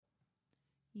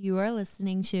You are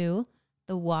listening to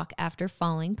the Walk After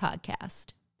Falling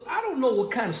podcast. I don't know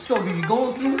what kind of struggle you're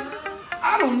going through.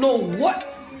 I don't know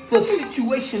what the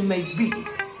situation may be,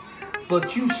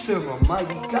 but you serve a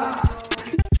mighty God.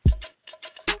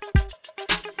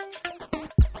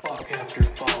 Walk after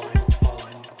falling.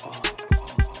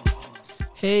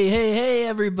 Hey,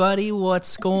 everybody.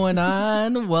 What's going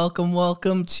on?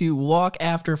 Welcome to Walk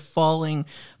After Falling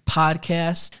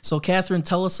podcast. So, Catherine,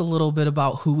 tell us a little bit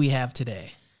about who we have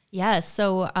today. Yes,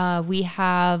 so we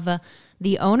have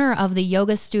the owner of the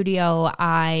yoga studio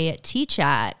I teach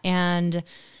at. And,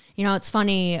 you know, it's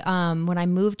funny, when I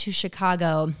moved to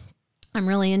Chicago, I'm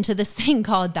really into this thing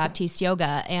called Baptiste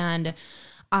Yoga. And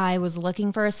I was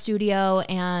looking for a studio,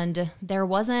 and there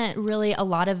wasn't really a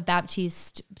lot of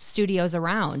Baptiste studios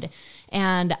around.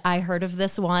 And I heard of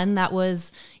this one that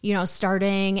was, you know,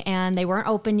 starting, and they weren't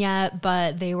open yet,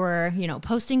 but they were, you know,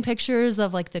 posting pictures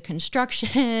of like the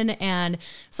construction. And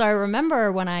so I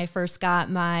remember when I first got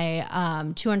my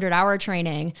 200-hour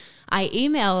training, I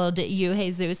emailed you,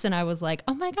 Jesus, and I was like,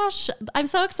 oh my gosh, I'm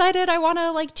so excited. I want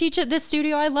to like teach at this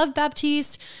studio. I love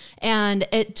Baptiste. And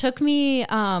it took me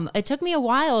a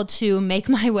while to make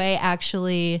my way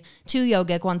actually to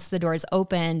Yogic once the doors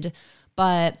opened.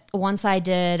 But once I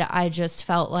did, I just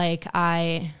felt like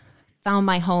I found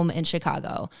my home in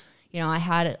Chicago. You know, I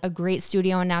had a great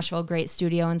studio in Nashville, a great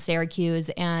studio in Syracuse,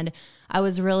 and I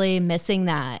was really missing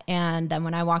that. And then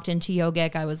when I walked into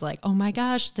Yogic, I was like, oh my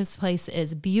gosh, this place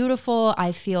is beautiful.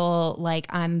 I feel like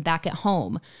I'm back at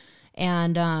home.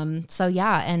 And so,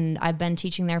 yeah, and I've been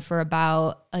teaching there for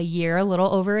about a year, a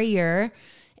little over a year.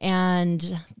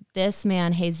 And this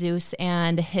man, Jesus,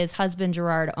 and his husband,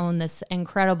 Gerard, own this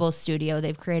incredible studio.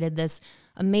 They've created this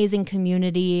amazing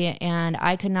community, and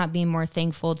I could not be more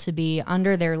thankful to be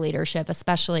under their leadership,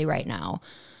 especially right now.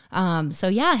 So,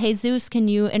 yeah, Jesus, can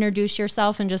you introduce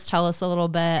yourself and just tell us a little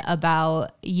bit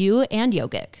about you and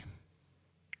Yogic?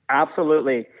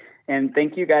 Absolutely. And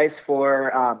thank you guys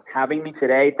for having me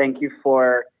today. Thank you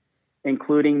for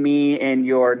including me in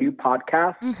your new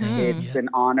podcast. Mm-hmm. It's an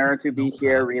honor to be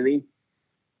here, really.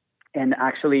 And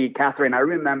actually, Catherine, I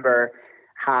remember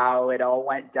how it all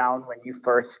went down when you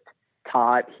first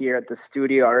taught here at the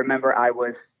studio. I remember I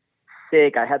was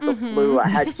sick. I had the flu. I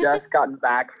had just gotten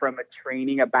back from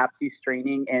a Baptiste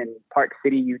training in Park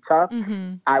City, Utah.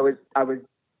 Mm-hmm. I was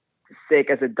sick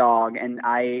as a dog, and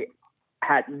I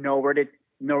had nowhere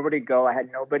to go. I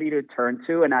had nobody to turn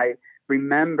to. And I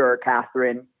remember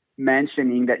Catherine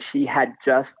mentioning that she had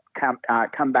just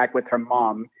come back with her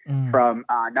mom from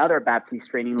another Baptiste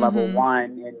training, level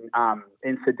 1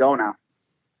 in Sedona.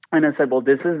 And I said, well,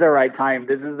 this is the right time.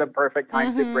 This is the perfect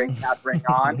time to bring Catherine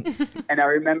on. And I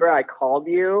remember I called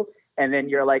you, and then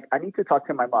you're like, I need to talk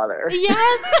to my mother.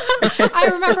 Yes. I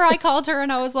remember I called her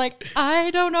and I was like,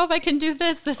 I don't know if I can do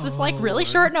this. This is like really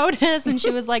short notice. And she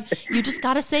was like, you just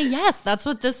got to say yes. That's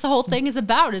what this whole thing is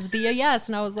about, is be a yes.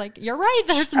 And I was like, you're right.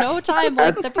 There's no time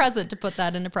like the present to put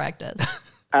that into practice.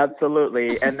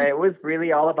 Absolutely. And it was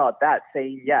really all about that,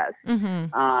 saying yes.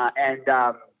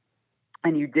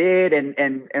 And you did.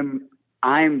 And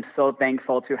I'm so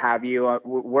thankful to have you.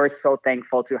 We're so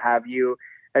thankful to have you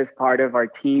as part of our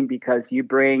team, because you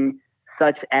bring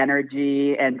such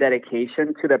energy and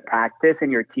dedication to the practice and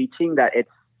your teaching that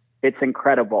it's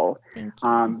incredible. Thank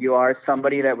you. You are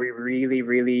somebody that we really,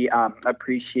 really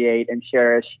appreciate and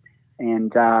cherish.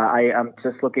 And I am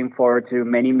just looking forward to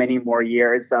many, many more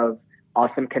years of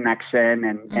awesome connection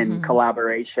and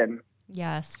collaboration.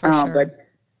 Yes, for sure. But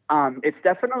it's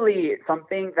definitely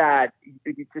something that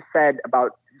you just said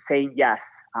about saying yes.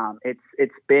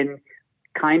 It's been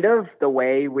kind of the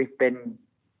way we've been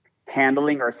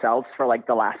handling ourselves for like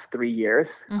the last 3 years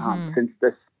since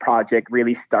this project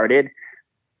really started.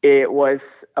 It was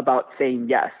about saying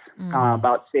yes,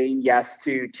 about saying yes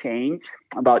to change,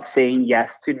 about saying yes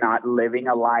to not living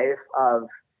a life of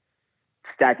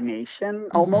stagnation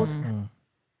almost.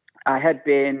 I had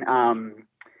been,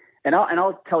 and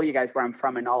I'll tell you guys where I'm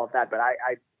from and all of that, but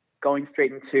I going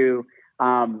straight into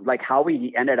like how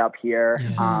we ended up here,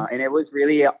 and it was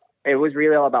really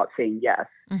all about saying yes,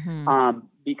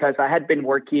 because I had been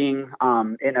working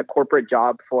in a corporate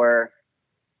job for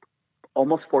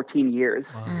almost 14 years,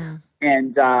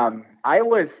 and I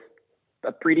was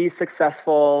a pretty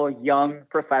successful young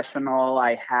professional.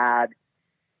 I had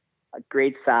a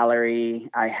great salary.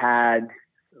 I had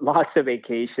lots of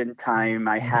vacation time.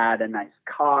 I had a nice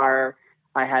car.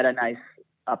 I had a nice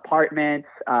apartment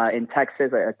in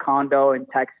Texas, a condo in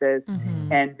Texas.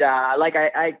 And like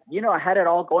I had it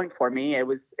all going for me. It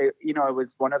was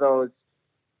one of those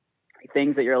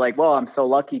things that you're like, well, I'm so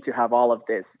lucky to have all of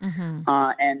this. And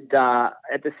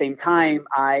at the same time,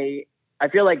 I I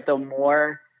feel like the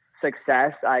more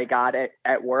success I got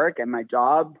at work and my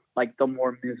job, like the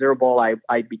more miserable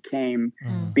I became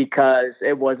because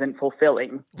it wasn't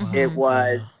fulfilling. It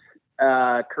was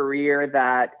a career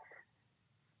that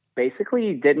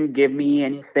basically didn't give me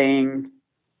anything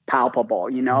palpable,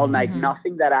 like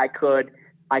nothing that I could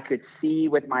see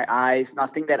with my eyes,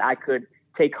 nothing that I could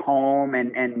take home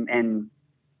and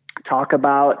talk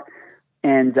about.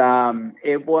 And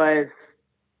it was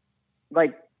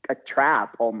like a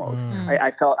trap almost.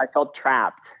 I felt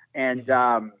trapped. And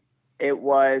it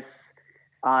was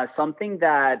something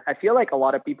that I feel like a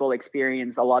lot of people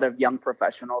experience, a lot of young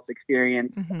professionals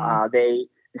experience. They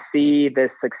see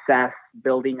this success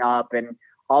building up and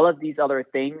all of these other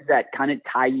things that kind of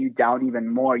tie you down even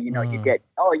more. You get,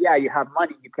 oh yeah, you have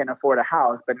money, you can afford a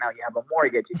house, but now you have a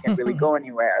mortgage, you can't really go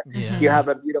anywhere. You have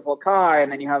a beautiful car, and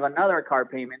then you have another car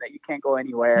payment that you can't go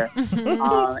anywhere.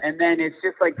 And then it's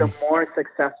just like the more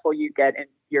successful you get in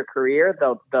your career,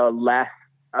 the less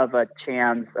of a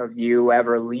chance of you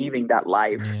ever leaving that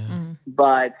life.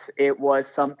 But it was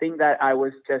something that I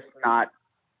was just not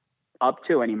up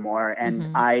to anymore.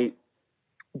 And I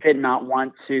did not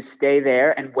want to stay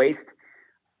there and waste,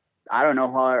 I don't know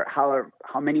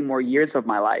how many more years of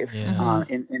my life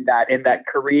in that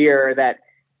career that,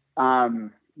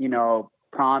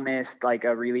 promised like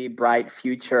a really bright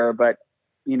future, but,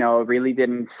 really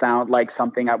didn't sound like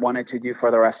something I wanted to do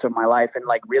for the rest of my life. And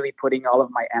like really putting all of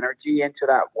my energy into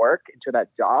that work, into that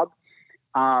job.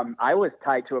 I was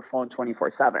tied to a phone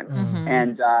 24/7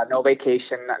 and no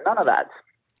vacation, none of that.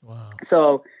 Wow.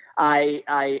 So I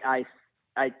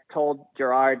told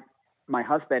Gerard, my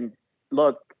husband,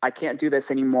 look, I can't do this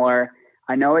anymore.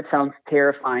 I know it sounds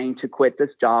terrifying to quit this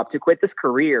job, to quit this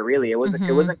career. Really, it wasn't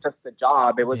just a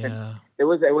job. It was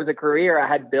a career I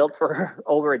had built for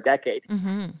over a decade,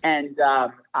 and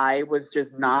I was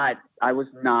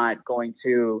not going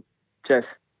to just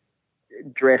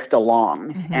drift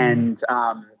along. And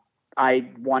I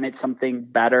wanted something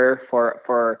better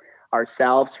for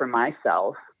ourselves, for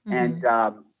myself, and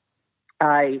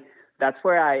that's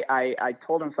where I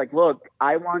told him, it's like, look,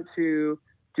 I want to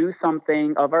do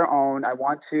something of our own. I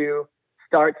want to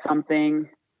start something.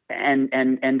 And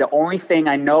the only thing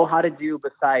I know how to do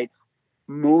besides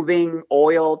moving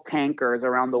oil tankers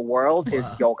around the world is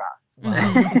yoga.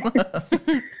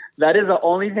 That is the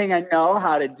only thing I know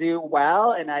how to do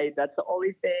well. And that's the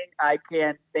only thing I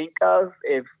can think of.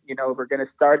 If, we're going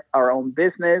to start our own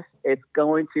business, it's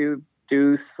going to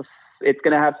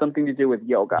have something to do with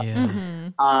yoga.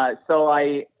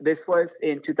 So this was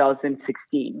in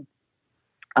 2016.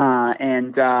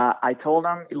 And I told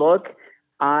him, look,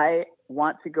 I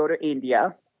want to go to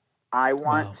India. I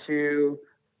want to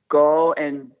go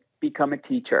and become a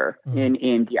teacher in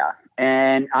India.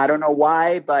 And I don't know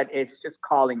why, but it's just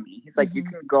calling me. He's like, you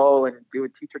can go and do a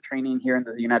teacher training here in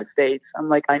the United States. I'm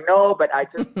like, I know, but I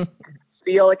just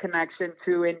feel a connection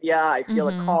to India. I feel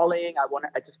a calling.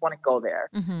 I just want to go there.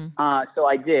 So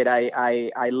I did.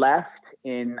 I left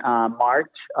in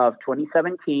March of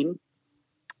 2017,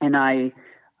 and I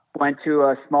went to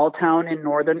a small town in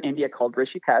northern India called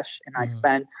Rishikesh, and I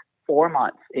spent 4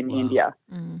 months in India,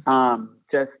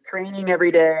 just training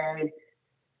every day,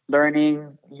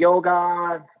 learning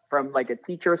yoga from like a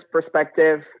teacher's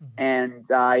perspective. And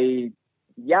I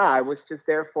was just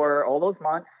there for all those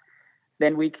months.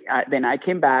 Then I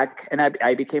came back, and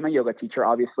I became a yoga teacher,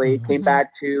 obviously, came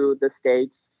back to the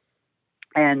States,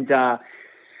 and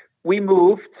we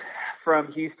moved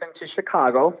from Houston to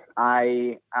Chicago.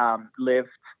 I lived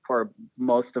for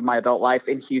most of my adult life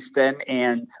in Houston,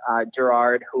 and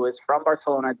Gerard, who is from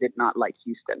Barcelona, did not like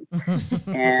Houston.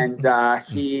 And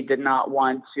he did not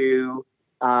want to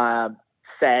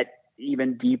set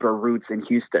even deeper roots in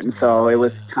Houston. So it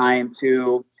was time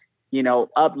to,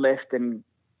 uplift and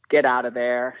get out of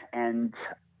there. And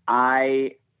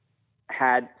I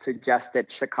had suggested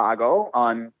Chicago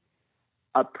on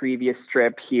a previous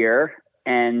trip here,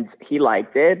 and he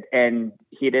liked it, and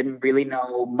he didn't really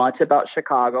know much about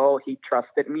Chicago. He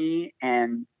trusted me,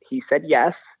 and he said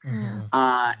yes.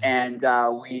 And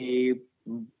we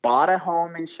bought a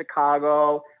home in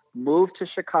Chicago, moved to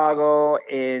Chicago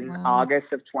in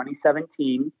August of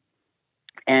 2017,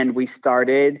 and we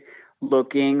started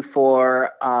looking for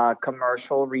a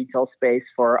commercial retail space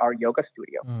for our yoga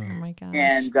studio. Oh my gosh.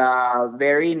 And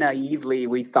very naively,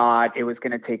 we thought it was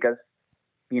going to take us,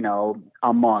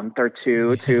 a month or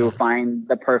two to find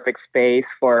the perfect space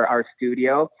for our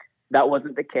studio. That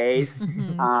wasn't the case.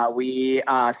 We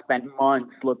spent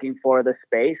months looking for the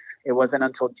space. It wasn't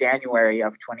until January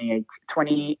of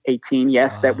 2018,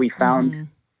 that we found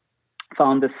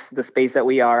the space that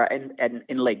we are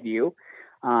in Lakeview,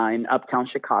 in uptown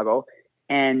Chicago.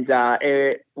 And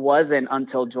it wasn't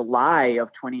until July of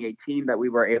 2018 that we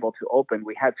were able to open.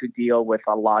 We had to deal with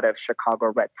a lot of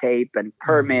Chicago red tape and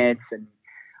permits and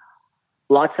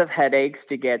lots of headaches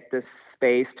to get this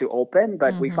space to open.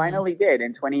 But we finally did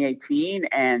in 2018.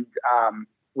 And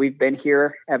we've been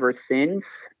here ever since.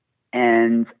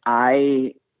 And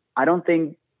I don't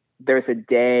think there's a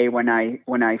day when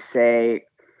I say,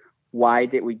 why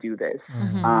did we do this?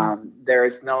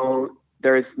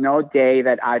 There's no day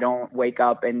that I don't wake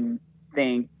up and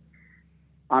think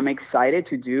I'm excited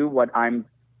to do what I'm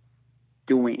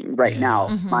doing right now.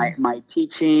 My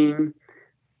teaching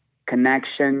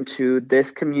connection to this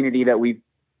community that we've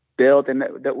built and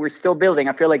that we're still building.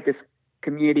 I feel like this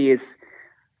community is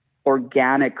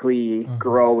organically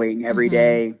growing every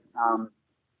day.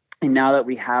 And now that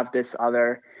we have this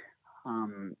other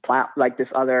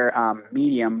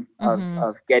medium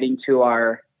of getting to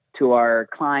our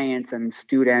clients and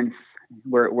students,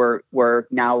 we're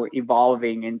now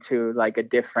evolving into like a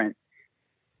different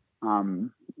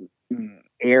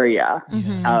area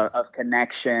of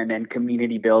connection and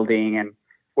community building, and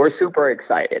we're super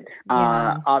excited.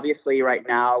 Obviously, right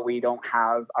now we don't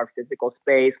have our physical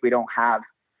space. We don't have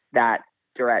that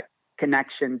direct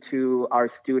connection to our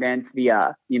students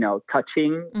via,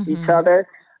 touching each other.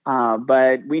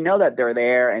 But we know that they're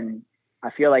there, and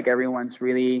I feel like everyone's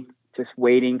really just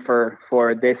waiting for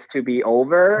this to be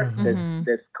over,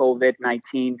 this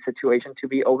COVID-19 situation to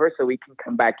be over, so we can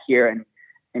come back here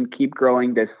and keep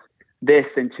growing this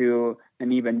into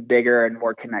an even bigger and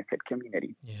more connected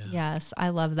community. Yeah. Yes, I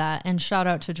love that. And shout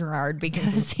out to Gerard,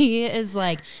 because he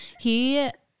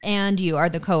and you are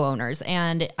the co-owners.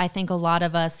 And I think a lot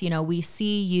of us, we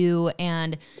see you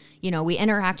and, we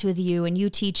interact with you and you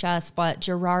teach us, but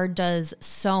Gerard does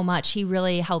so much. He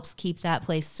really helps keep that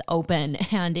place open,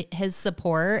 and his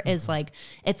support is like,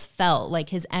 it's felt like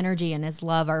his energy and his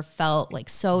love are felt like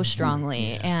so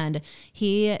strongly. And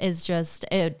he is just,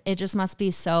 it just must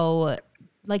be so,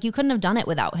 like, you couldn't have done it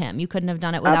without him. You couldn't have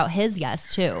done it without his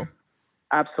yes too.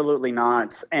 Absolutely not.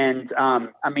 And,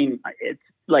 it's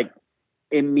like,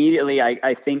 immediately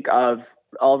I think of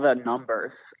all the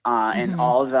numbers and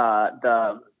all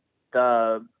the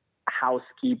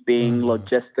housekeeping,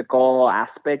 logistical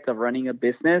aspect of running a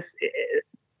business.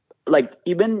 Like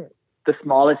even the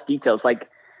smallest details, like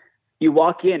you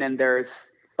walk in and there's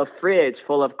a fridge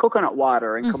full of coconut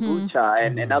water and kombucha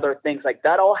and other things like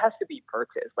that. All has to be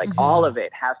purchased. Like all of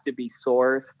it has to be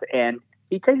sourced, and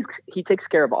he takes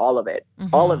care of all of it.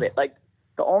 All of it. Like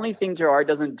the only thing Gerard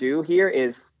doesn't do here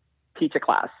is teach a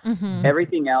class.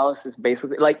 Everything else is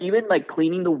basically like, even like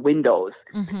cleaning the windows,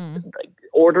 like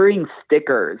ordering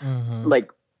stickers, like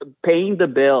paying the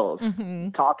bills,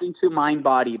 talking to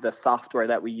MindBody, the software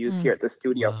that we use here at the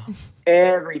studio,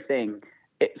 everything,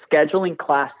 scheduling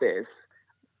classes.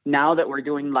 Now that we're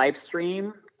doing live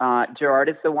stream, Gerard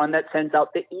is the one that sends out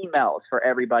the emails for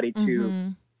everybody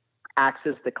to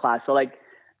access the class. So like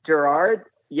Gerard,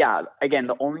 again,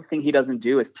 the only thing he doesn't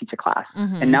do is teach a class.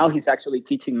 And now he's actually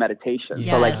teaching meditation.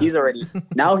 So like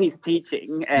now he's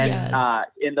teaching. And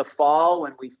in the fall,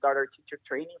 when we start our teacher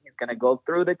training, he's going to go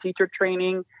through the teacher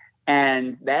training.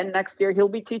 And then next year he'll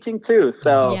be teaching too.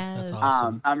 So That's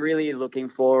awesome. I'm really looking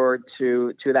forward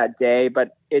to that day.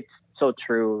 But it's so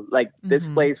true. Like this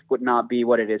place would not be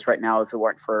what it is right now if it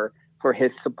weren't for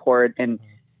his support. And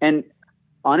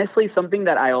honestly, something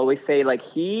that I always say, like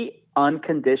he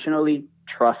unconditionally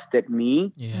trusted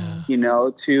me,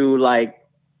 to like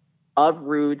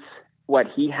uproot what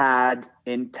he had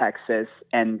in Texas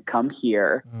and come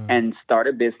here and start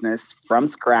a business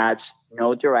from scratch,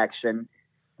 no direction,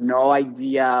 no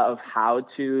idea of how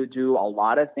to do a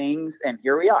lot of things. And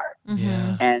here we are.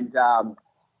 And,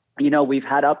 we've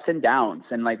had ups and downs,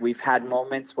 and like, we've had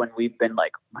moments when we've been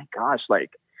like, oh my gosh,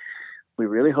 like we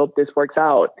really hope this works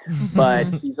out.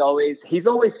 But he's always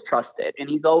trusted, and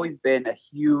he's always been a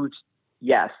huge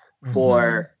yes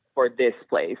for this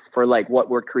place, for like what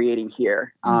we're creating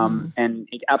here. And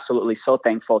absolutely so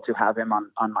thankful to have him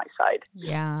on my side.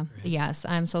 Yeah. Yes.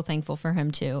 I'm so thankful for him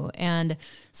too. And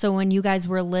so when you guys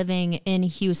were living in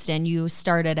Houston, you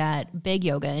started at Big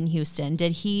Yoga in Houston.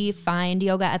 Did he find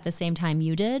yoga at the same time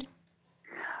you did?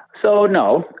 So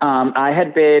no, I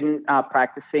had been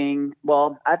practicing.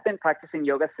 Well, I've been practicing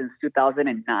yoga since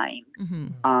 2009.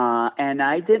 And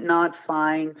I did not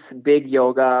find Big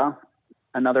Yoga,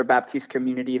 another Baptist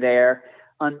community there,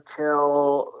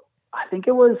 until I think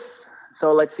it was,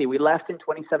 so let's see, we left in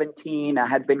 2017. I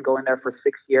had been going there for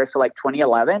 6 years, so like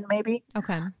 2011 maybe.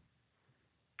 Okay.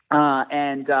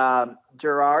 And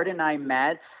Gerard and I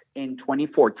met in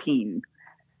 2014.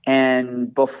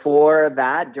 And before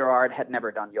that, Gerard had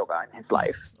never done yoga in his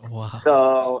life. Wow.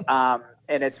 So,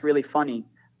 and it's really funny.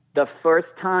 The first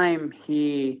time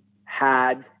he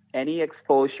had any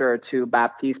exposure to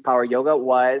Baptiste Power Yoga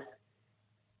was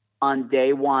on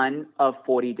day 1 of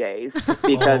 40 days,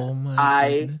 because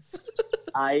I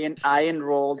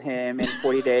enrolled him in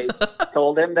 40 days,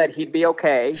 told him that he'd be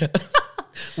okay.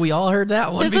 We all heard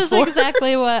that one This before. is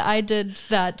exactly what I did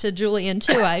that to Julian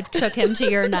too. I took him to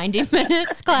your 90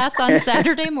 minutes class on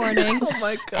Saturday morning. Oh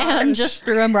my gosh. And just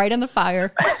threw him right in the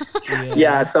fire.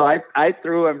 Yeah, so I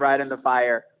threw him right in the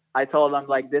fire. I told him,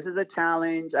 like, this is a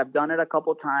challenge. I've done it a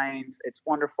couple times. It's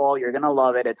wonderful. You're going to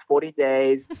love it. It's 40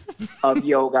 days of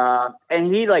yoga.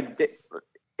 And he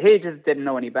he just didn't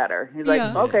know any better. He's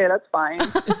like, okay, that's fine.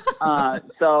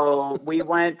 So we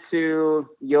went to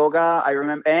yoga, I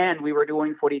remember, and we were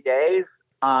doing 40 days.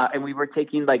 And we were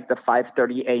taking like the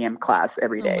 5:30 a.m. class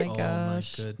every day. Oh my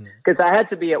gosh. Oh my goodness. Because I had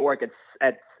to be at work it's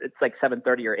like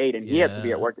 7:30 or 8, and he had to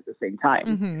be at work at the same time.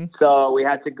 Mm-hmm. So we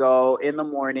had to go in the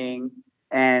morning,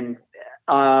 and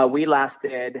we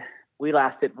lasted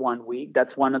 1 week.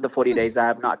 That's one of the 40 days I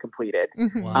have not completed.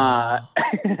 Mm-hmm. Wow.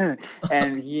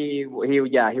 And he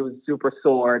was super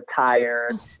sore,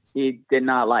 tired. He did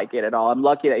not like it at all. I'm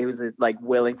lucky that he was like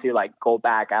willing to like go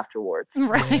back afterwards.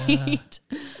 Right.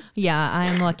 Yeah,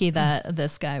 I'm lucky that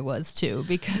this guy was too,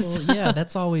 because Well, yeah,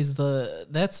 that's always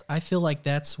I feel like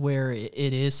that's where it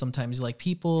is sometimes. Like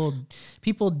people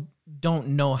don't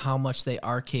know how much they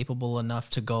are capable enough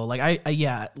to go. Like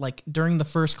I like during the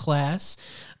first class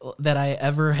that I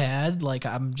ever had, like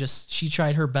she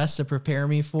tried her best to prepare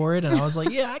me for it, and I was like,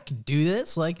 yeah, I could do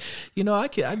this. Like, you know, I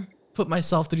put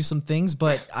myself through some things,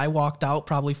 but I walked out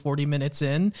probably 40 minutes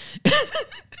in.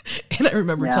 And I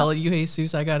remember telling you, hey,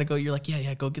 Jesus, I got to go. You're like,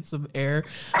 yeah, go get some air.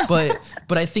 But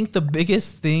I think the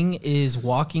biggest thing is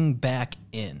walking back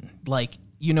in. Like,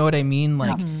 you know what I mean?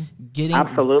 Like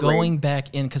going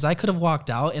back in, because I could have walked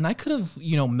out and I could have,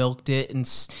 milked it and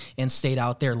stayed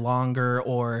out there longer,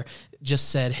 or just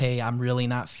said, hey, I'm really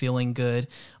not feeling good.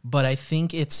 But I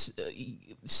think it's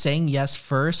saying yes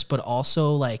first, but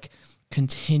also like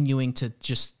continuing to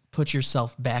just put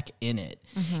yourself back in it.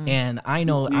 Mm-hmm. And I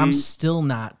know I'm still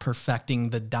not perfecting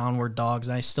the downward dogs,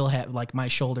 and I still have like my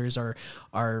shoulders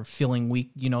are feeling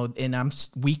weak, and I'm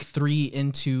week 3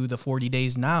 into the 40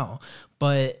 days now,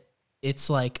 but it's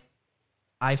like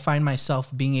I find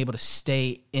myself being able to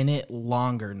stay in it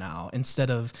longer now, instead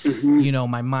of,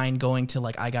 my mind going to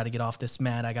like, I got to get off this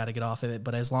mat, I got to get off of it.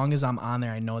 But as long as I'm on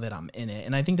there, I know that I'm in it.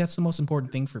 And I think that's the most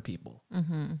important thing for people.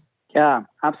 Mm-hmm. Yeah,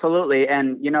 absolutely.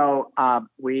 And,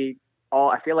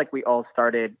 I feel like we all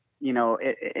started,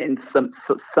 in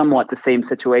somewhat the same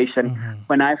situation. Mm-hmm.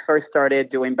 When I first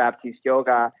started doing Baptiste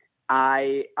yoga,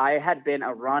 I had been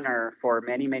a runner for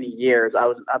many, many years. I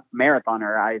was a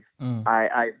marathoner.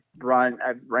 I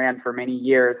ran for many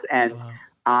years, and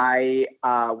I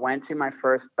went to my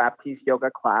first Baptiste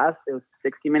yoga class. It was a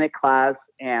 60-minute class,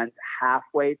 and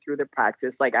halfway through the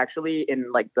practice, like actually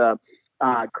in like the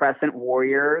Crescent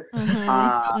Warriors,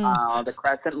 the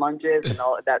Crescent Lunges, and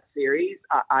all that series,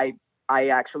 I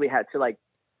actually had to like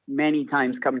many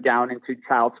times come down into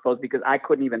child's pose because I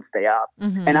couldn't even stay up.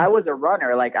 Mm-hmm. And I was a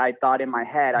runner. Like I thought in my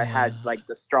head I had like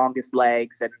the strongest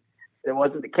legs, and it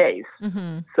wasn't the case.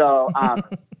 Mm-hmm. So,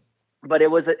 but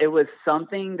it was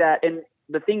something that, and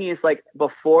the thing is, like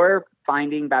before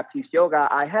finding Baptiste yoga,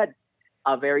 I had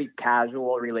a very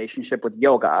casual relationship with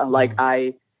yoga. Like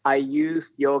I used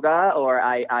yoga, or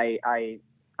I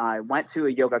went to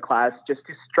a yoga class just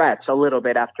to stretch a little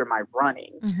bit after my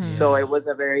running. Mm-hmm. So it was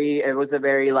a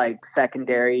very like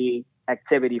secondary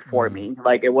activity for me.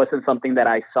 Like it wasn't something that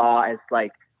I saw as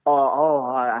like, oh,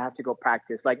 I have to go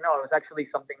practice. Like, no, it was actually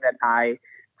something that I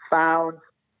found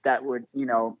that would,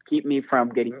 keep me from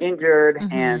getting injured.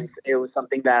 Mm-hmm. And it was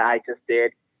something that I just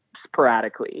did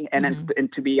sporadically. And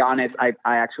and to be honest, I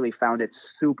actually found it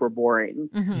super boring.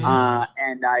 Mm-hmm.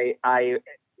 And I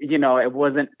it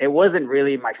wasn't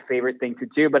really my favorite thing to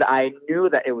do, but I knew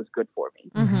that it was good for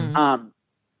me. Mm-hmm.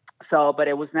 But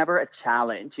it was never a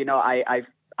challenge.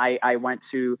 I went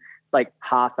to like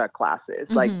hatha classes,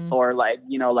 like, or like,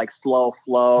 like slow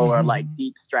flow or like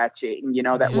deep stretching,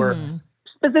 that were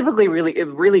specifically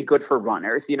really good for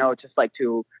runners, just like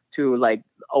to like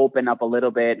open up a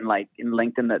little bit and like and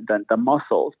lengthen the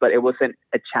muscles, but it wasn't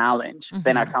a challenge. Mm-hmm.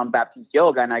 Then I found Baptiste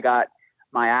yoga, and I got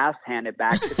my ass handed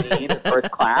back to me in the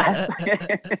first class.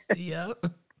 Yep.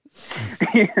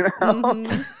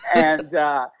 And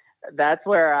that's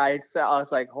where I was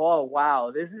like, oh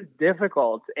wow, this is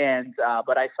difficult. And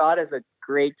but I saw it as a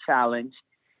great challenge.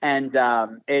 And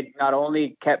it not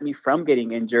only kept me from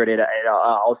getting injured, it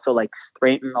also like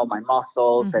straightened all my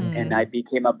muscles, and I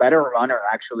became a better runner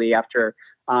actually after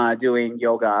doing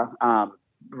yoga.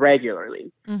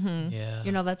 regularly. Yeah.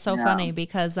 You know, that's so funny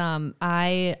because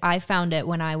I found it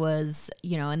when I was,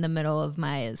 you know, in the middle of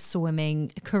my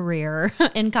swimming career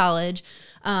in college.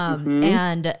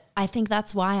 And I think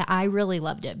that's why I really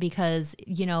loved it because,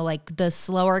 you know, like the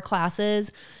slower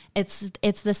classes, it's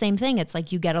the same thing. It's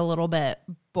like you get a little bit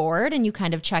bored and you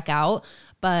kind of check out.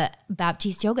 But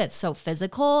Baptiste yoga, it's so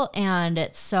physical and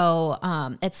it's so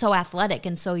athletic.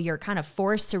 And so you're kind of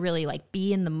forced to really like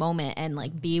be in the moment and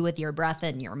like be with your breath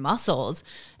and your muscles.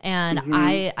 And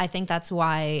I think that's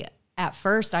why at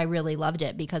first I really loved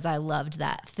it because I loved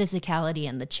that physicality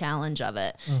and the challenge of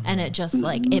it. And it just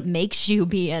like, it makes you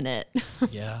be in it.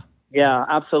 Yeah. Yeah,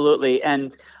 absolutely.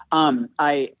 And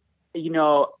I, you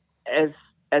know, as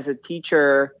a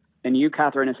teacher, and you,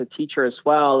 Catherine, as a teacher as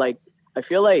well, like I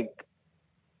feel like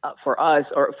for us,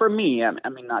 or for me, I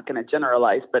mean, not going to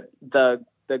generalize, but the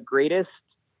greatest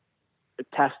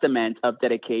testament of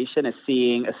dedication is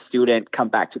seeing a student come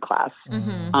back to class.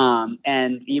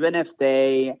 And even if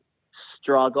they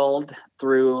struggled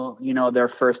through, you know,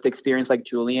 their first experience, like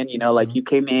Julian, you know, like you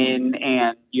came in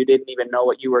and you didn't even know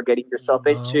what you were getting yourself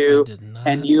into,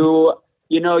 and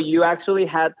you know, you actually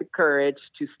had the courage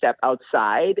to step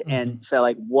outside and say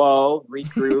like, whoa,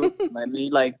 regroup, let me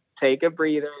like take a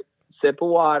breather, sip of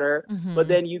water, but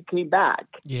then you came back.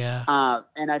 Yeah.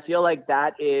 And I feel like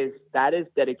that is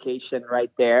dedication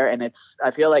right there. And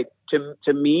I feel like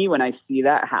to me, when I see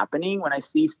that happening, when I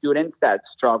see students that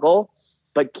struggle,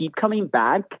 but keep coming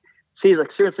back, see, like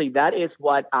seriously, that is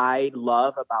what I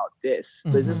love about this.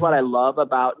 This is what I love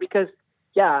about, because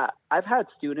yeah, I've had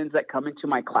students that come into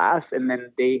my class and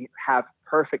then they have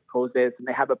perfect poses and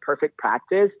they have a perfect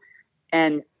practice.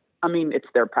 And I mean, it's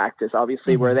their practice.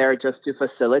 Obviously, we're there just to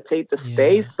facilitate the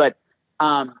space. But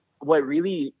what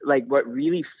really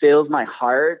fills my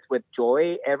heart with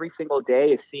joy every single day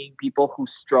is seeing people who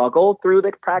struggle through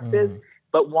the practice,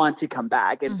 but want to come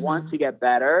back and want to get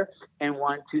better and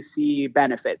want to see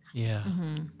benefits. Yeah.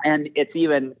 And it's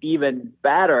even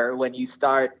better when you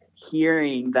start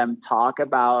hearing them talk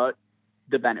about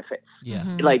the benefits.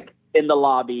 Yeah. Like in the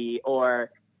lobby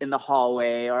or in the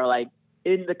hallway or like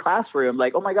in the classroom,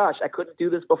 like, oh my gosh, I couldn't do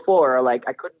this before, or like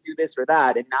I couldn't do this or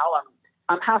that, and now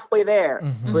I'm halfway there.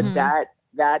 But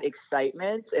that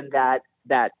excitement and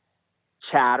that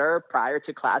chatter prior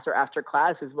to class or after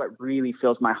class is what really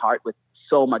fills my heart with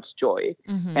so much joy,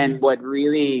 and what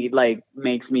really like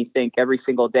makes me think every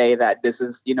single day that this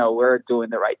is, you know, we're doing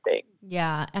the right thing.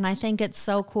 Yeah. And I think it's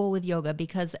so cool with yoga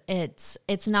because it's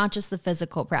not just the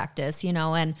physical practice, you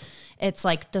know, and it's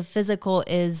like the physical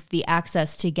is the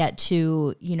access to get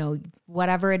to, you know,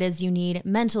 whatever it is you need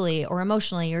mentally or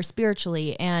emotionally or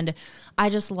spiritually. And I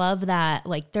just love that,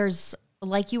 like, there's,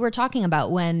 like you were talking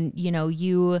about when, you know,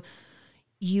 you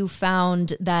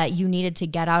found that you needed to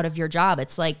get out of your job.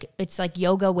 It's like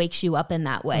yoga wakes you up in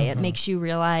that way. It makes you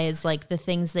realize like the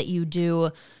things that you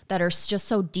do that are just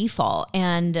so default.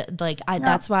 And like,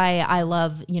 that's why I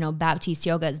love, you know, Baptiste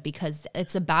yoga, is because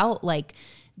it's about like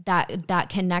that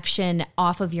connection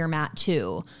off of your mat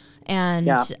too. And,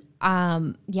 so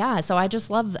I just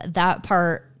love that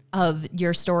part of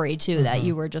your story too, that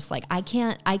you were just like, I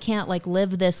can't like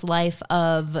live this life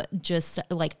of just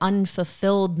like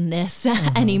unfulfilledness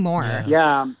anymore.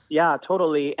 Yeah,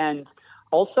 totally. And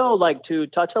also like to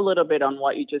touch a little bit on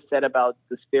what you just said about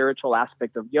the spiritual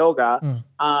aspect of yoga.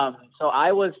 So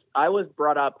I was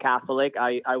brought up Catholic.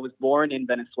 I was born in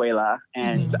Venezuela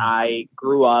and I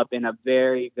grew up in a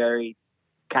very, very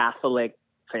Catholic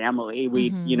family.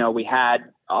 We, you know, we had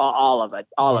all of it.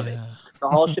 The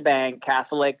whole shebang,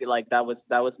 Catholic, like that was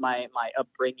my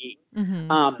upbringing.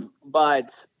 But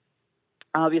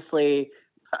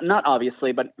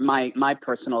but my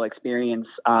personal experience,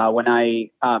 when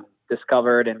I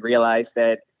discovered and realized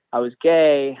that I was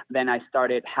gay, then I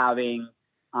started having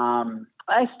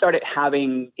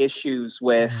issues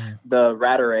with the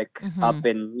rhetoric up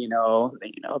in,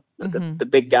 the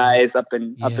big guys up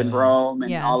in Rome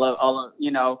and all of, you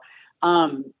know,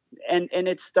 and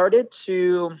it started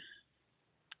to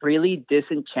really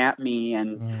disenchant me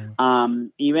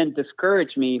and even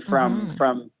discourage me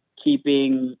from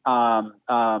keeping a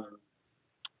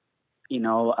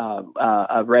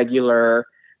regular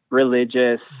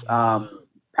religious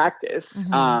practice.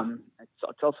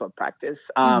 It's also a practice.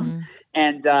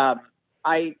 And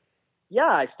I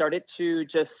started to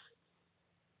just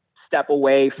step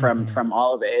away from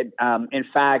all of it. In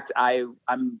fact,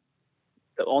 I'm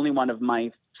the only one of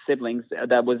my siblings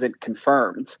that wasn't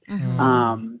confirmed.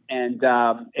 And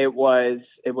it was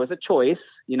a choice.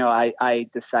 You know, I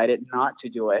decided not to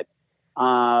do it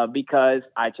because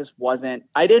I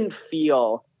didn't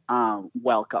feel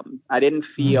welcome. I didn't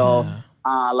feel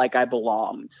like I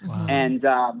belonged. Wow. And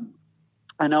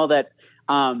I know that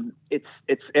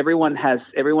it's everyone has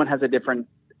a different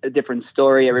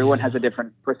story. Everyone has a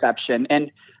different perception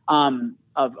and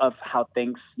of how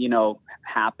things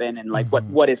happen and like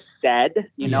what is said,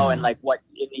 and like what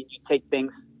you take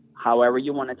things however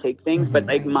you want to take things. But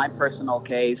like my personal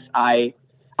case, I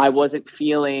wasn't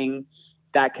feeling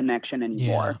that connection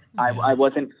anymore. I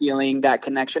wasn't feeling that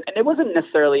connection, and it wasn't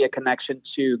necessarily a connection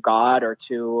to God or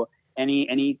to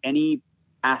any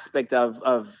aspect of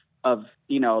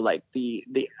like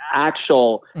the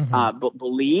actual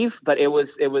belief, but it was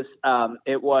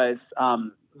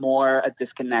more a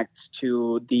disconnect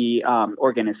to the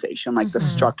organization, like the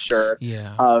structure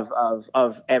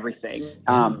of everything,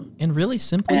 and really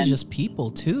simply just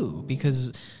people too,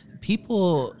 because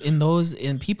people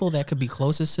people that could be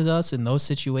closest to us in those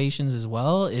situations as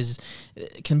well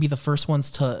can be the first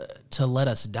ones to let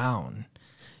us down.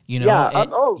 And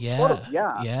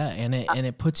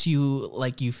it puts you,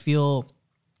 like, you feel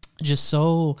just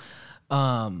so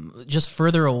just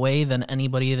further away than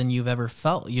anybody than you've ever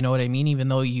felt. You know what I mean? Even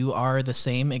though you are the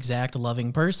same exact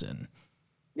loving person.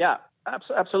 Yeah,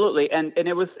 absolutely. And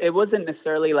it wasn't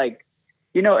necessarily like,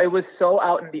 it was so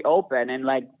out in the open and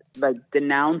like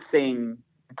denouncing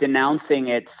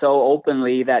it so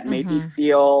openly that made me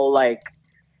feel like,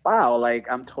 wow, like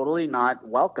I'm totally not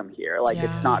welcome here. Like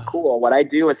it's not cool. What I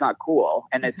do is not cool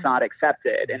and it's not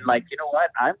accepted. And like, you know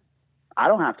what? I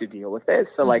don't have to deal with this.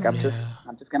 So like I'm just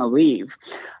gonna leave.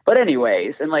 But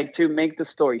anyways, and like to make the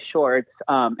story short,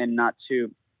 and not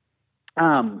to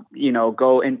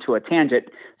go into a tangent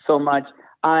so much,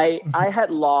 I had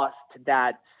lost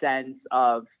that sense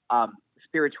of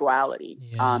spirituality.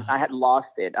 I had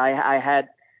lost it. I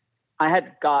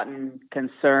had gotten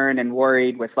concerned and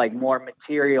worried with like more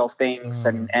material things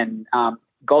and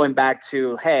going back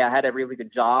to, hey, I had a really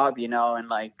good job, and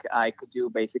like I could do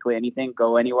basically anything,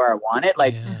 go anywhere I wanted.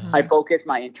 Like I focused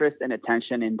my interest and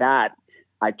attention in that.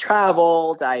 I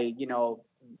traveled, I,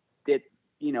 did,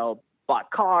 bought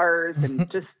cars and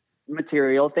just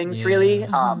material things really.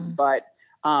 But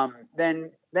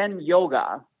then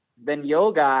yoga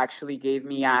actually gave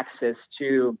me access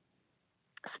to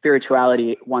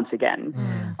spirituality once again.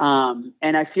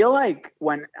 And I feel like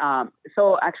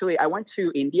so actually I went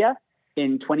to India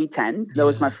in 2010. That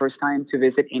was my first time to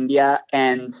visit India.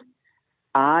 And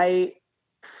I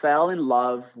fell in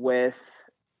love with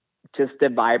just the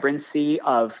vibrancy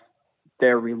of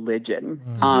their religion.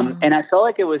 And I felt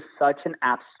like it was such an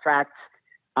abstract,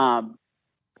 like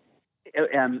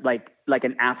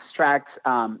an abstract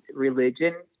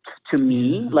religion to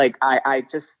me. Like I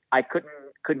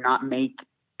could not make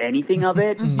anything of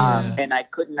it. And I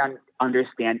couldn't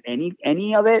understand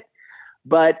any of it,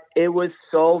 but it was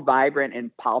so vibrant and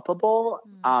palpable,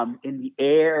 in the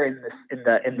air, in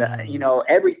the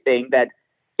everything, that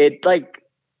it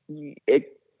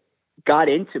got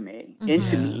into me.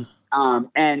 And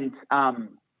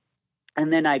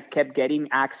then I kept getting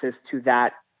access to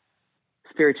that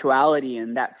spirituality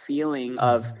and that feeling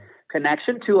of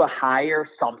connection to a higher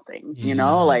something,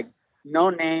 like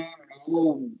no name,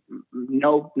 no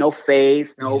face,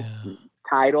 no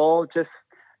title, just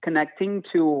connecting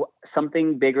to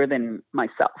something bigger than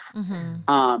myself.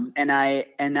 And I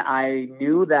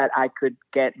knew that I could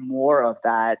get more of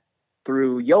that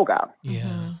through yoga.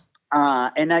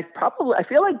 And I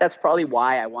feel like that's probably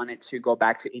why I wanted to go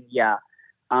back to India,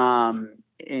 and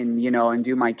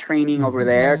do my training over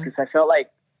there. Cause I felt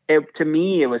like to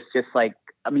me, it was just like,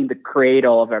 the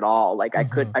cradle of it all. Like I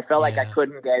felt like I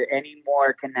couldn't get any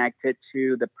more connected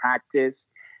to the practice,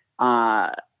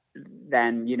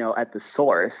 than, at the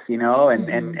source, and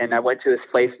I went to this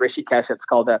place, Rishikesh. It's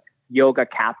called the yoga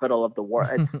capital of the world.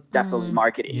 It's definitely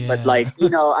marketing, but like,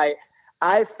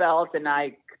 I felt, and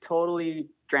I totally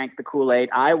drank the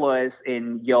Kool-Aid. I was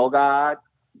in yoga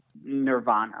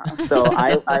nirvana. So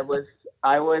I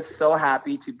was so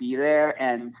happy to be there.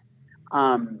 And,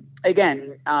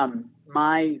 again,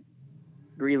 my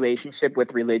relationship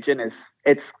with religion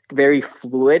it's very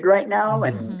fluid right now,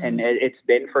 and it's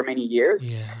been for many years.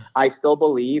 I still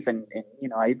believe, and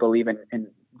I believe in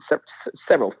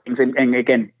several things. And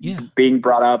again, being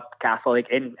brought up Catholic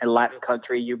in a Latin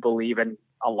country, you believe in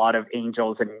a lot of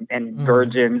angels and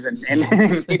virgins and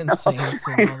saints and all that.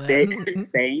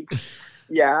 Saints.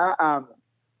 Yeah.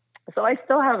 So I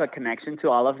still have a connection to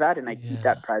all of that, and I keep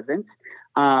that present.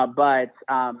 But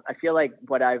I feel like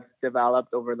what I've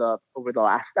developed over the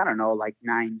last,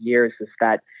 9 years is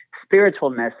that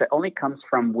spiritualness that only comes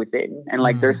from within. And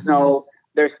like, there's no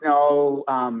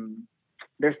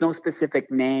specific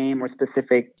name or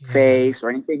specific face or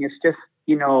anything. It's just,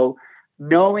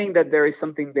 knowing that there is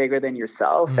something bigger than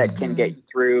yourself that can get you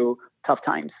through tough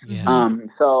times. Yeah.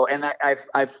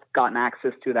 I've gotten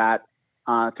access to that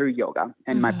through yoga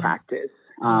and my practice.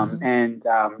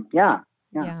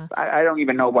 Yeah. I don't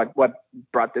even know what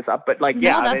brought this up, but like,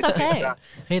 No, that's okay.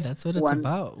 Hey, that's what it's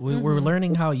about. We're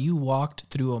learning how you walked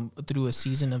through a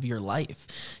season of your life.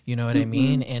 You know what I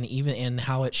mean? And even in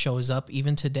how it shows up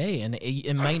even today. And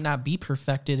it might not be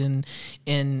perfected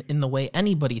in the way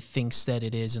anybody thinks that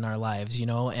it is in our lives, you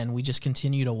know, and we just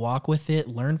continue to walk with it,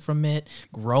 learn from it,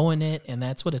 grow in it. And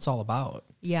that's what it's all about.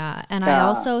 Yeah. And I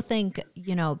also think,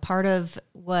 you know, part of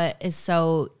what is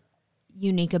so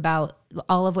unique about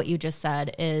all of what you just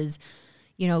said is,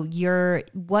 you know,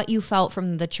 what you felt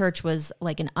from the church was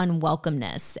like an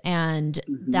unwelcomeness, and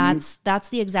that's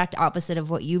the exact opposite of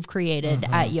what you've created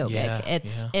at Yogic.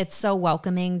 It's so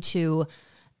welcoming to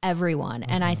everyone,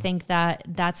 and I think that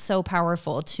that's so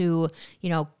powerful to, you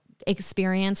know,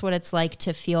 experience what it's like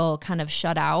to feel kind of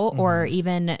shut out or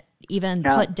even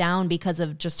put down because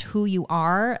of just who you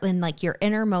are and like your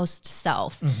innermost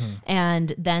self.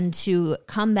 And then to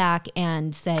come back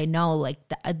and say, no, like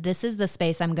this is the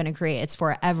space I'm going to create. It's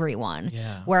for everyone,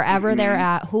 wherever they're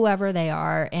at, whoever they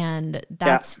are. And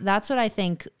that's what I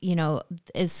think, you know,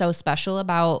 is so special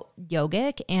about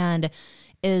Yogic and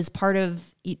is part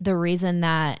of the reason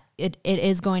that it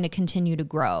is going to continue to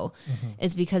grow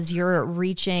is because you're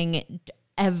reaching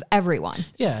everyone.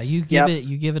 Yeah, you give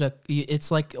it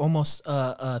it's like almost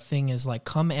a thing is like,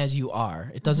 come as you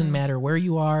are. It doesn't matter where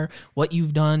you are, what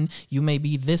you've done. You may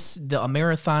be a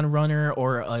marathon runner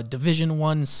or a Division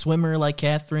I swimmer like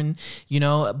Catherine, you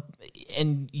know,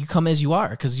 and you come as you are,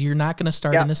 because you're not going to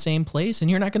start in the same place and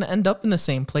you're not going to end up in the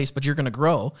same place, but you're going to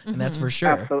grow, and that's for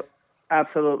sure.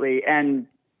 Absolutely. And,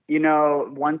 you know,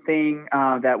 one thing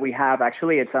that we have,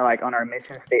 actually, it's like on our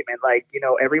mission statement, like, you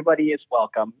know, everybody is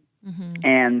welcome.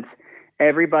 And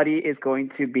everybody is going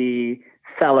to be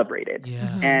celebrated.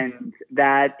 And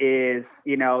that is,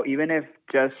 you know, even if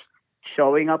just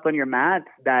showing up on your mat,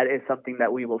 that is something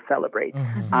that we will celebrate.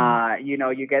 You know,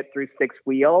 you get through 6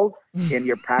 wheels in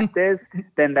your practice,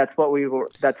 then that's what we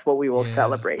will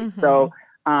celebrate. So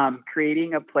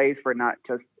creating a place where not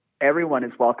just everyone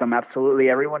is welcome. Absolutely.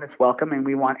 Everyone is welcome. And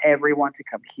we want everyone to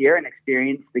come here and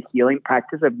experience the healing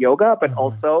practice of yoga, but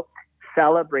also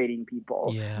celebrating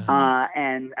people.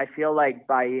 And I feel like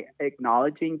by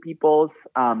acknowledging people's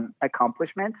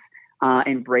accomplishments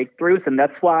and breakthroughs, and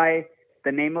that's why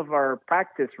the name of our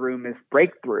practice room is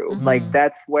Breakthrough. Like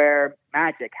that's where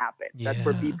magic happens. That's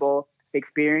where people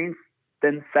experience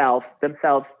themselves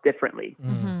differently.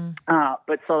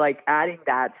 But so like adding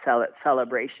that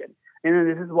celebration. And then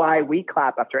this is why we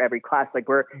clap after every class. Like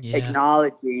we're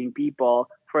acknowledging people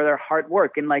for their hard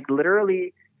work, and like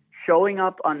literally showing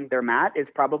up on their mat is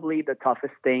probably the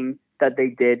toughest thing that they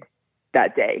did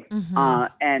that day.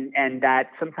 And that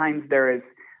sometimes there is,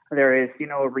 you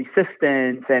know,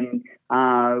 resistance, and,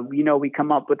 you know, we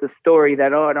come up with a story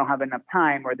that, oh, I don't have enough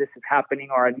time, or this is happening,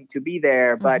 or I need to be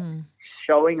there. But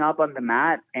showing up on the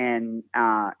mat and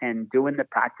doing the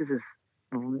practice is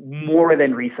more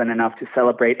than reason enough to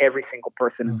celebrate every single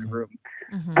person in the room.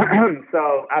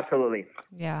 So absolutely.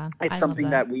 Yeah. It's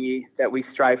something that we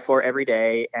strive for every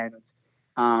day. And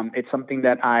it's something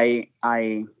that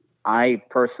I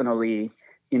personally,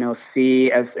 you know,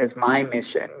 see as my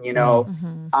mission, you know,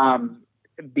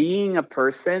 being a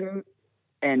person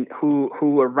and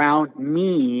who around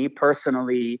me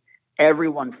personally,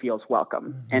 everyone feels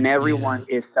welcome and everyone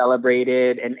is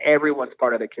celebrated and everyone's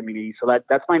part of the community. So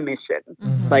that's my mission.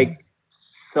 Like,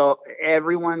 so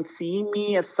everyone seeing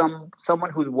me as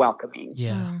someone who's welcoming.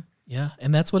 Yeah.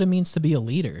 And that's what it means to be a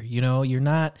leader. You know, you're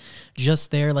not just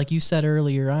there. Like you said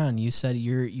earlier on, you said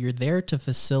you're there to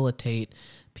facilitate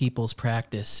people's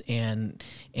practice, and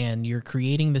you're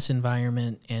creating this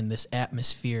environment and this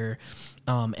atmosphere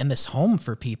and this home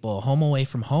for people, home away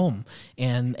from home.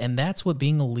 And that's what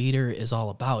being a leader is all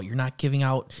about. You're not giving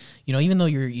out, you know, even though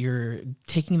you're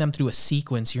taking them through a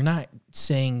sequence, you're not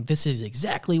saying this is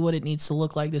exactly what it needs to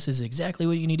look like. This is exactly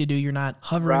what you need to do. You're not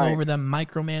hovering over them,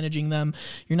 micromanaging them.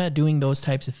 You're not doing those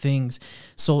types of things.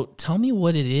 So tell me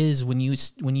what it is when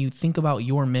you think about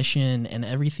your mission and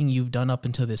everything you've done up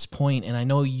until this point. And I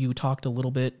know you talked a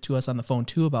little bit to us on the phone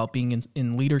too about being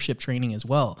in leadership training as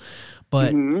well.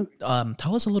 But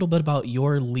tell us a little bit about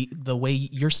your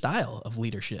style of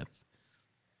leadership.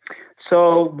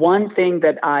 So one thing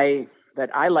that I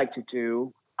like to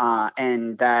do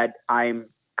and that I'm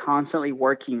constantly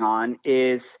working on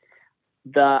is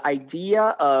the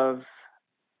idea of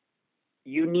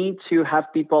you need to have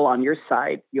people on your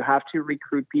side. You have to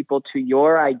recruit people to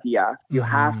your idea. You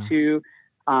have to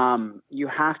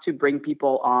bring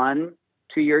people on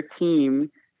to your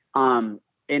team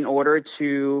in order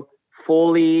to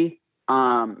fully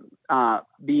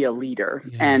be a leader.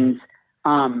 Yeah. And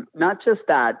not just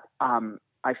that,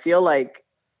 I feel like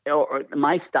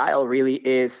my style really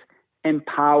is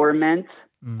empowerment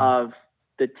of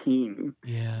the team.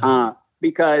 Yeah.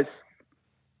 Because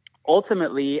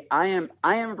ultimately I am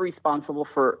responsible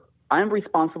for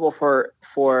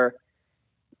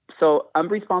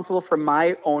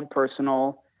my own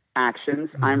personal actions.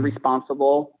 I'm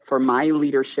responsible for my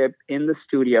leadership in the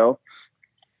studio,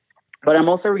 but I'm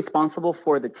also responsible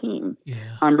for the team.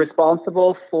 Yeah. I'm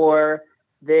responsible for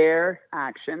their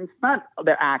actions, not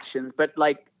their actions, but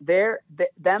like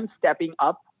them stepping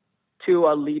up to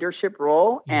a leadership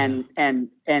role and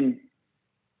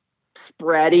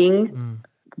spreading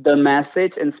the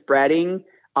message and spreading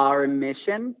our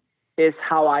mission is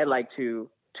how I like to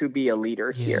be a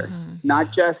leader here.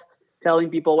 Not just telling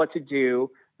people what to do,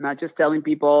 not just telling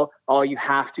people, oh, you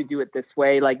have to do it this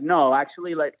way. Like, no,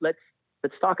 actually, let's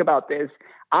talk about this.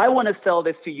 I want to sell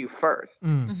this to you first,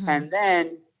 and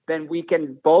then we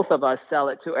can, both of us, sell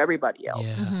it to everybody else.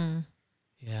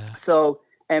 Yeah. So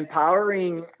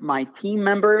empowering my team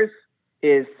members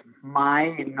is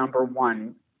my number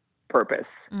one purpose.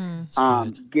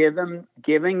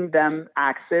 Giving them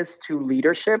access to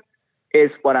leadership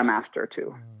is what I'm after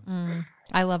too.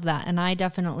 I love that. And I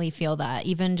definitely feel that,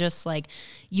 even just like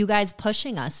you guys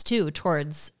pushing us too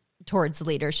towards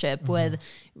leadership with,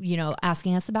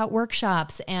 asking us about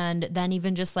workshops, and then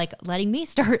even just like letting me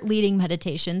start leading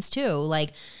meditations too.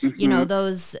 Like,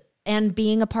 those, and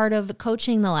being a part of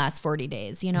coaching the last 40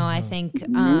 days, I think,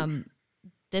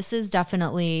 this is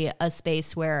definitely a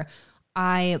space where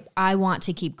I want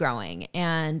to keep growing,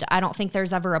 and I don't think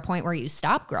there's ever a point where you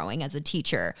stop growing as a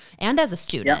teacher and as a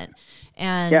student.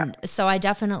 And so I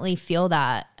definitely feel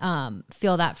that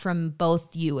from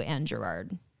both you and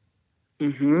Gerard.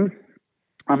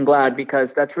 I'm glad, because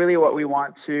that's really what we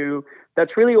want you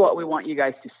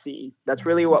guys to see. That's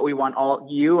really what we want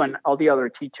you and all the other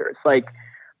teachers. Like,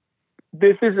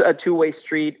 this is a two-way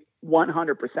street,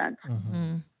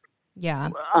 100%. Yeah.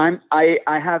 I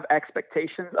have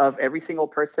expectations of every single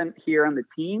person here on the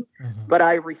team, but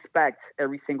I respect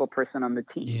every single person on the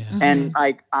team. Yeah. And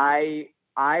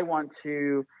I want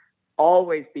to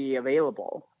always be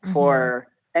available for,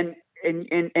 and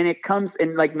it comes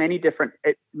in like many different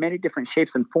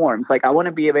shapes and forms. Like, I want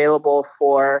to be available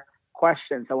for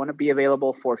questions. I want to be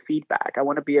available for feedback. I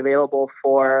want to be available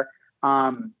for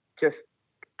just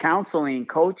counseling,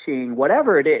 coaching,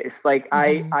 whatever it is. Like,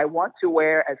 I want to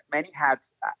wear as many hats.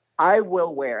 I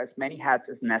will wear as many hats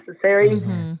as necessary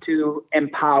to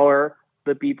empower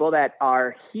the people that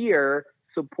are here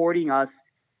supporting us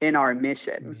in our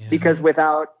mission. Because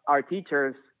without our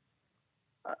teachers,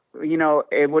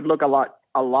 it would look a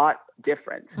lot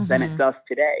different than it does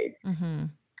today. And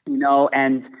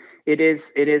it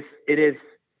is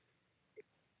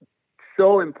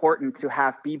so important to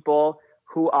have people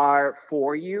who are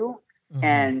for you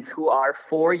and who are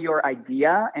for your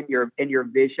idea and your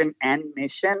vision and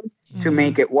mission to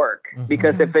make it work.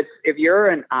 Because if you're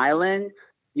an island,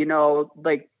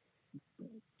 like,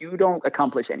 you don't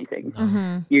accomplish anything.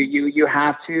 You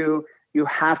have to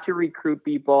recruit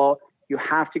people. You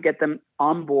have to get them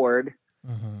on board,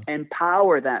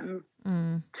 empower them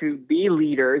to be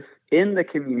leaders in the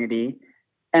community,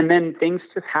 and then things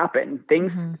just happen.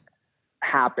 Things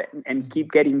happen and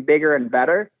keep getting bigger and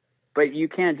better, but you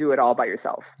can't do it all by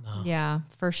yourself. Yeah,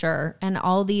 for sure. And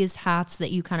all these hats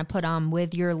that you kind of put on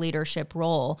with your leadership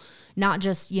role, not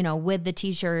just, with the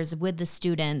teachers, with the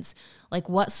students, like,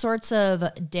 what sorts of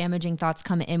damaging thoughts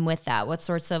come in with that? What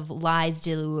sorts of lies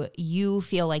do you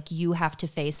feel like you have to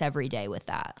face every day with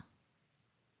that?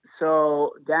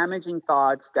 So damaging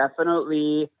thoughts,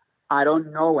 definitely, I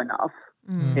don't know enough.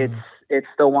 It's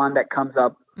the one that comes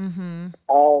up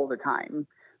all the time.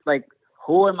 Like,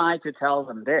 who am I to tell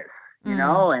them this? And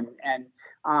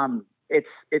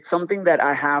it's something that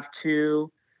I have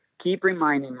to keep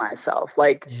reminding myself.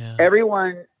 Like,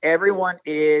 everyone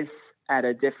is at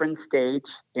a different stage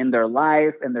in their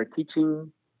life and their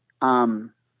teaching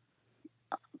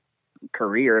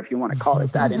career, if you want to call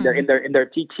it that, in their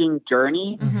teaching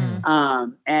journey.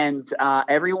 And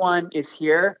everyone is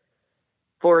here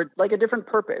for like a different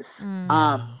purpose.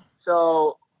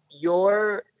 So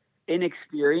your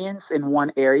inexperience in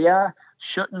one area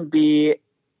shouldn't be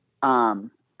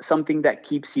something that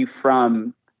keeps you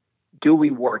from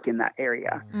doing work in that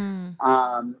area.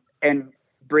 And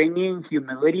bringing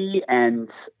humility and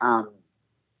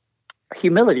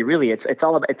humility, really, it's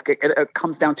all about, it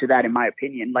comes down to that, in my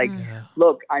opinion. Like,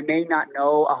 look, I may not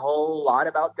know a whole lot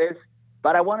about this,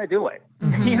 but I want to do it.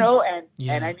 you know, and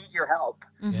I need your help.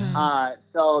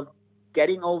 So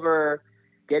getting over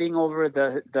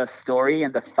the story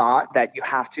and the thought that you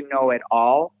have to know it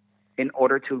all in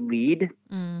order to lead.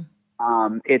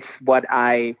 It's what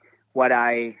I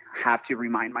have to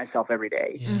remind myself every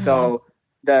day. So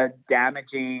the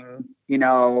damaging,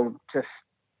 just,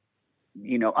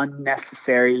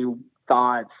 unnecessary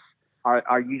thoughts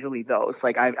are usually those.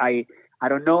 Like I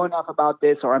don't know enough about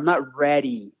this, or I'm not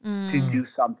ready to do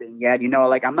something yet.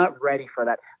 Like I'm not ready for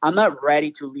that. I'm not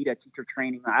ready to lead a teacher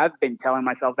training. I've been telling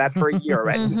myself that for a year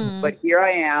already. But here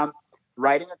I am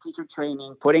writing a teacher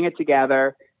training, putting it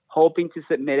together, hoping to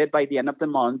submit it by the end of the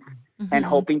month, and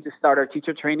hoping to start our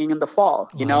teacher training in the fall,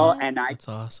 and That's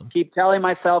awesome. keep telling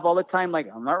myself all the time, like,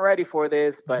 I'm not ready for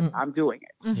this, but I'm doing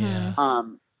it.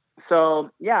 So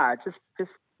yeah, just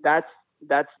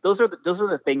those are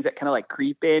the things that kind of like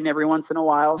creep in every once in a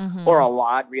while, or a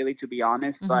lot, really, to be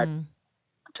honest. But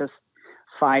just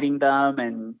fighting them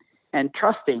and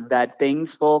trusting that things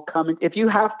will come in. If you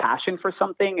have passion for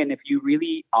something, and if you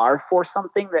really are for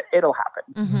something, that it'll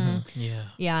happen.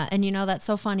 Yeah. And that's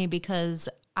so funny, because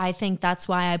I think that's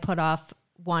why I put off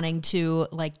wanting to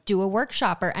like do a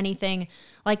workshop or anything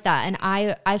like that. And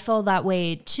I feel that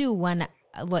way too when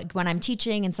I'm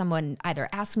teaching and someone either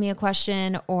asks me a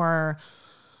question or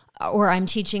I'm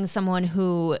teaching someone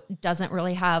who doesn't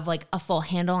really have like a full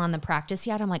handle on the practice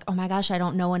yet. I'm like, oh my gosh, I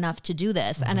don't know enough to do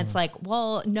this. And it's like,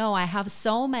 well, no, I have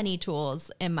so many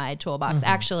tools in my toolbox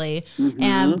actually.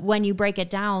 And when you break it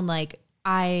down, like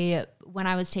when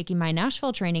I was taking my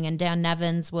Nashville training, and Dan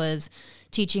Nevins was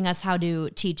teaching us how to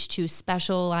teach to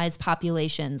specialized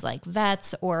populations like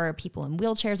vets or people in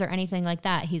wheelchairs or anything like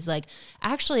that. He's like,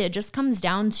 actually, it just comes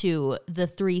down to the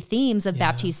 3 themes of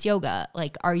Baptiste Yoga.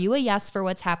 Like, are you a yes for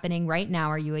what's happening right now?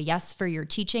 Are you a yes for your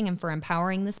teaching and for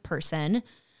empowering this person?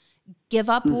 Give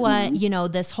up what,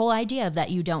 this whole idea of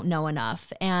that you don't know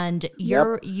enough. And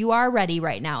you are ready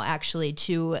right now, actually,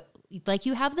 to, like,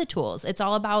 you have the tools. It's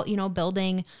all about,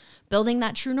 building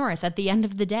that true north at the end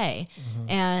of the day.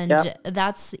 And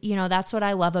that's what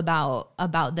I love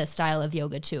about this style of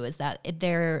yoga too, is that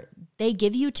they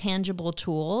give you tangible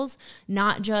tools,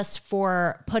 not just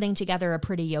for putting together a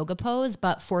pretty yoga pose,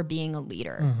 but for being a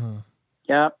leader.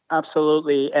 Yeah,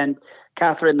 absolutely. And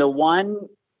Catherine, the one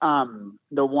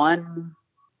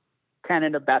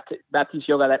tenet of Baptiste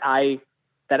yoga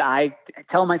that I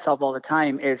tell myself all the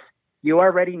time is, you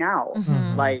are ready now.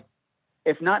 Like,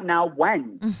 if not now,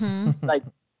 when? Like,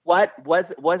 what was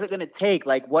it going to take?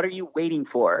 Like, what are you waiting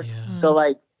for? So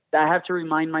like, I have to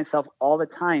remind myself all the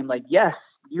time, like, yes,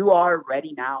 you are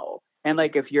ready now. And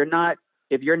like, if you're not,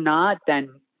 then,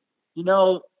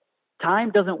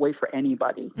 time doesn't wait for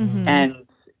anybody. And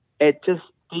it just,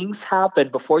 things happen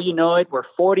before you know it. We're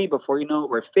 40, before you know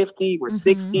it, we're 50, we're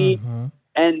 60.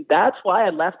 And that's why I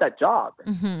left that job.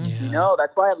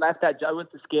 That's why I left that job. It was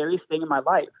the scariest thing in my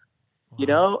life.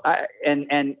 No, I'm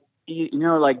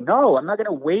not going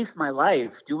to waste my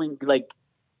life doing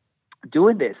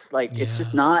this. Like, it's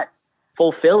just not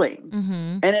fulfilling.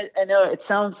 And it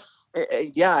sounds,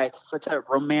 it's such a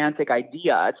romantic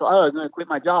idea. It's, I'm going to quit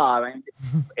my job.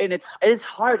 And it's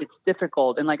hard. It's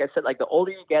difficult. And like I said, like, the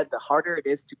older you get, the harder it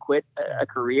is to quit a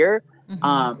career.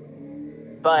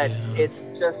 But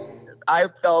it's just, I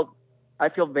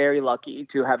feel very lucky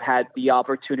to have had the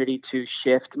opportunity to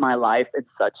shift my life in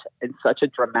such a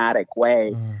dramatic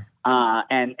way,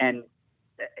 and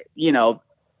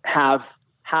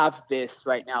have this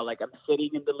right now. Like, I'm sitting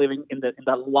in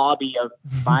the lobby of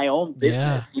my own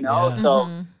business,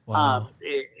 So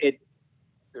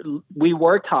we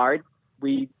worked hard,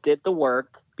 we did the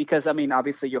work, because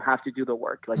obviously you have to do the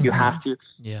work. Like, you have to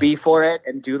be for it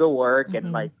and do the work,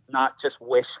 and like, not just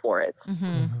wish for it.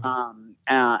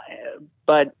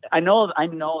 But I know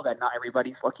that not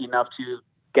everybody's lucky enough to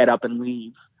get up and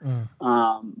leave.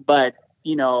 But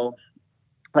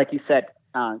like you said,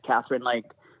 Catherine, like,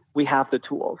 we have the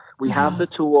tools. We have the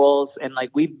tools, and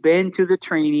like, we've been to the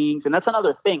trainings, and that's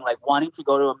another thing, like, wanting to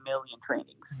go to 1 million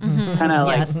trainings, kind of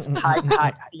like,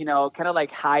 kind of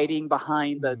like hiding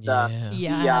behind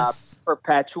the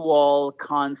perpetual,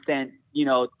 constant,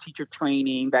 teacher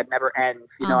training that never ends.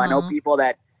 I know people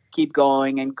that keep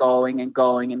going and going and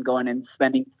going and going and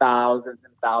spending thousands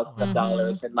and thousands of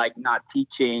dollars and like not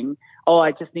teaching. Oh,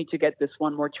 I just need to get this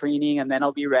one more training and then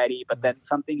I'll be ready. But then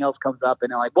something else comes up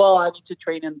and they're like, well, I need to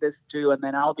train in this too, and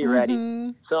then I'll be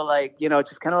ready. So like,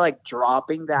 just kind of like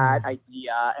dropping that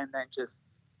idea and then just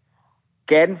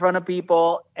get in front of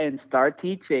people and start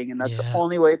teaching. And that's the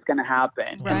only way it's going to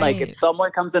happen. Right. And like, if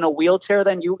someone comes in a wheelchair,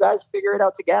 then you guys figure it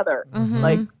out together.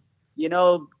 Like,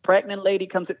 pregnant lady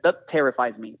comes in, that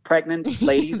terrifies me. Pregnant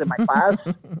ladies in my class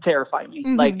terrify me.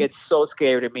 Like, it's so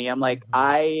scary to me. I'm like,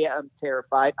 I am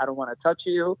terrified. I don't want to touch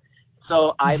you.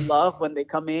 So I love when they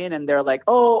come in and they're like,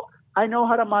 oh, I know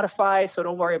how to modify, so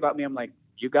don't worry about me. I'm like,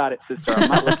 you got it, sister. I'm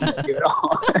not looking at you at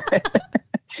all.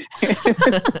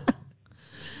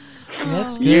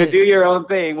 That's good. You do your own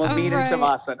thing. We'll meet in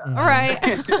Savasana. All right.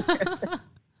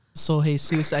 So,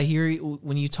 Jesus, I hear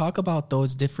when you talk about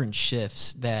those different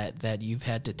shifts that you've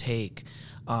had to take.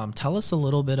 Tell us a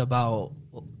little bit about,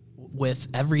 with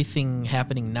everything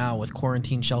happening now with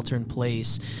quarantine, shelter in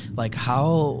place, like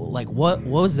what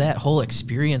was that whole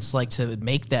experience like to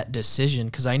make that decision?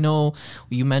 Because I know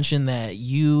you mentioned that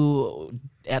you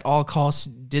at all costs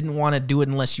didn't want to do it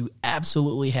unless you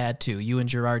absolutely had to. You and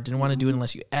Gerard didn't want to do it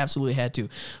unless you absolutely had to.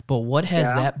 But what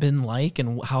has that been like,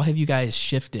 and how have you guys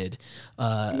shifted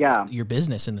your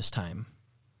business in this time?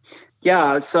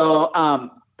 Yeah, so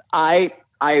I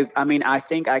mean, I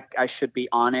think I should be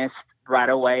honest right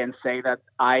away and say that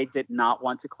I did not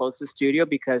want to close the studio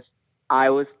because I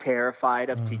was terrified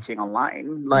of teaching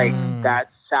online. Like, that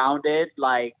sounded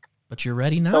like, but you're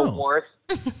ready now. The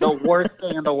worst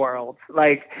thing in the world.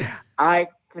 Like, I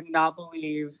could not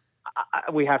believe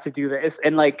we have to do this.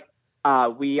 And like,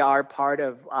 we are part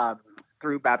of,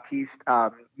 through Baptiste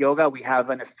Yoga, we have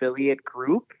an affiliate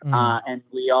group, and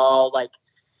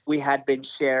we had been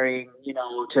sharing,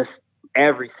 just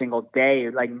every single day,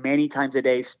 like many times a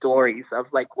day, stories of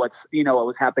like what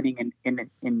was happening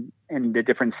in the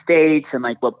different states and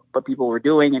like what people were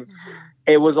doing, and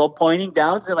it was all pointing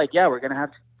down to like, yeah, we're gonna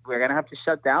have to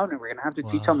shut down and we're gonna have to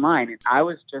teach online. And I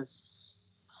was just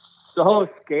so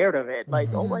scared of it, like,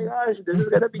 oh my gosh, this is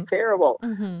gonna be terrible.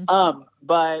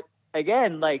 But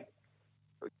again, like,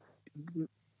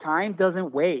 time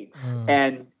doesn't wait,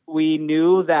 and we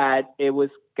knew that it was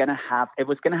gonna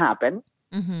happen.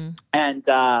 And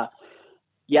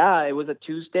it was a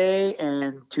Tuesday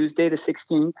the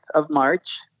 16th of March,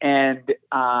 and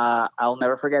I'll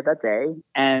never forget that day.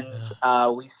 And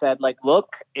we said, like,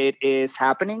 look, it is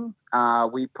happening.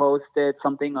 We posted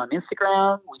something on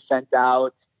Instagram. We sent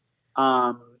out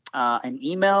an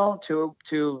email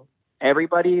to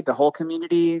everybody, the whole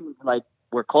community, like,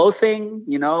 we're closing,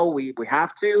 we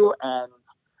have to, and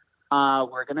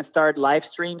we're gonna start live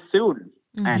stream soon.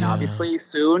 And obviously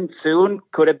soon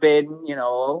could have been,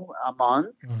 a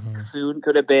month. Soon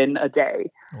could have been a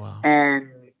day. Wow. And,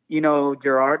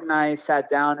 Gerard and I sat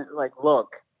down and like, look,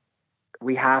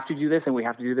 we have to do this and we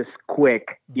have to do this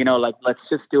quick. Like, let's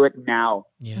just do it now.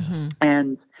 Yeah.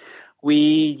 And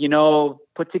we,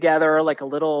 put together like a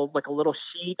little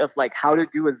sheet of like how to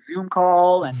do a Zoom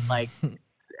call, and like,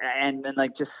 and then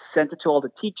like just sent it to all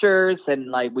the teachers,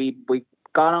 and like we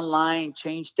got online,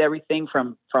 changed everything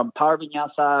from Power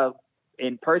Vinyasa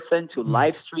in person to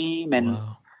live stream. And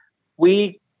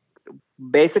we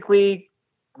basically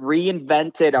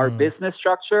reinvented our business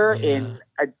structure in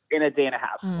a day and a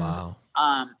half. Wow.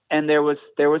 And there was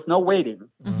no waiting.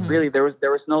 Really, there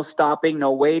was no stopping,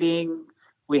 no waiting.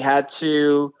 We had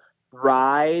to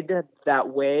ride that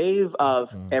wave of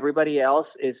everybody else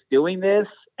is doing this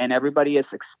and everybody is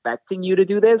expecting you to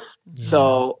do this. Yeah.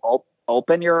 So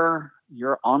open your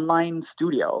online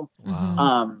studio.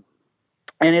 Wow.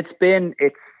 And it's been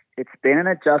an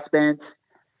adjustment.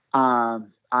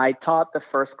 I taught the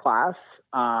first class.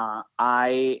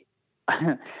 I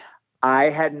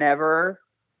had never,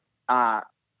 I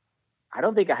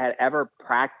don't think I had ever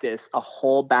practiced a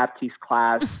whole Baptiste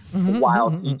class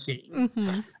while teaching.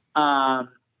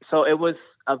 So it was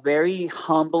a very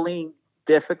humbling,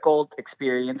 difficult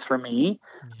experience for me.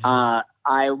 I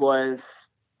was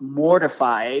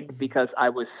mortified because I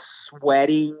was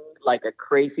sweating like a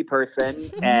crazy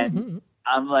person, and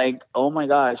I'm like, oh my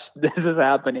gosh, this is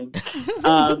happening.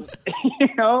 And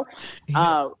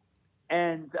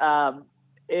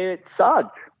it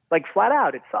sucked, like flat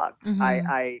out, it sucked.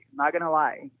 I'm not gonna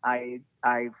lie. I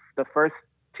the first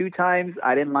 2 times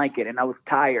I didn't like it, and I was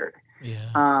tired.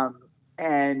 Yeah.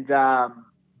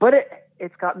 But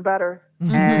it's gotten better,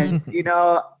 and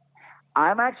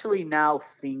I'm actually now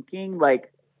thinking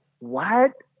like,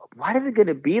 what is it going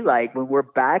to be like when we're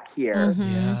back here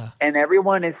and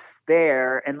everyone is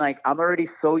there, and like I'm already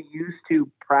so used to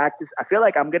practice. I feel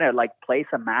like I'm going to like place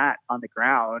a mat on the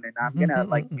ground, and I'm going to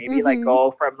like maybe like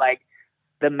go from like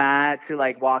the mat to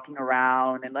like walking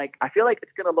around, and like I feel like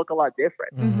it's going to look a lot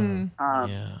different.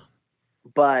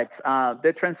 But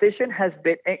the transition has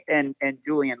been, and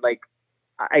Julian, like,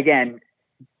 again,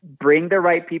 bring the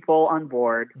right people on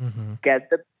board, get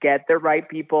the right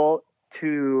people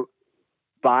to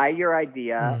buy your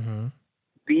idea,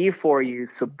 be for you,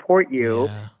 support you.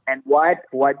 Yeah. And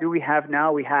what do we have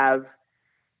now? We have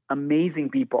amazing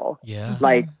people Yeah.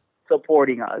 like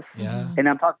supporting us. Yeah. And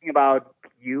I'm talking about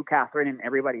you, Catherine, and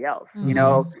everybody else, you Mhm.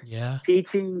 know, Yeah.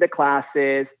 teaching the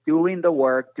classes, doing the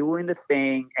work, doing the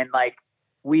thing. And like,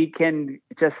 we can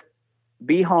just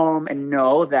be home and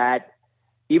know that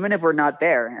even if we're not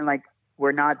there, and like,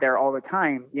 we're not there all the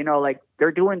time, you know, like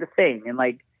they're doing the thing and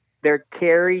like they're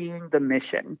carrying the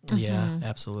mission. Yeah,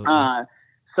 absolutely.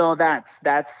 So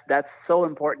that's so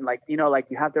important. Like, you know, like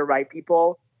you have the right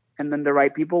people, and then the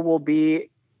right people will be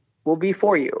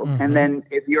for you. And then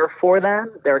if you're for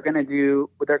them, they're gonna do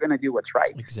what's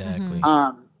right. Exactly.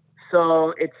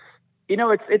 So it's, you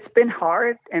know, it's been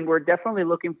hard, and we're definitely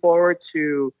looking forward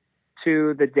to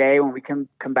the day when we can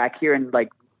come back here and like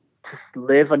just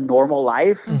live a normal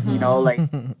life, you know, like,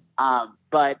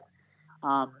 but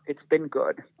it's been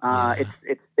good.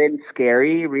 It's been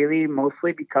scary, really,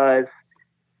 mostly because,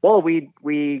 well, we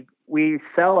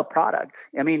sell a product.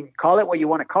 I mean, call it what you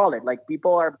want to call it. Like,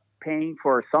 people are paying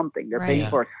for something. They're paying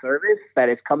for a service that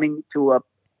is coming to a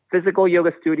physical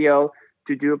yoga studio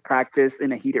to do a practice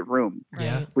in a heated room.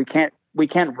 Yeah. We can't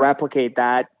replicate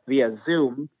that via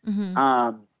Zoom.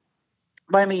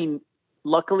 But I mean,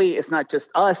 luckily, it's not just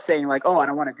us saying like, "Oh, I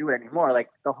don't want to do it anymore." Like,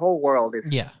 the whole world is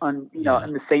in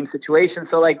the same situation.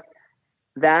 So like,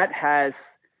 that has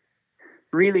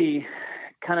really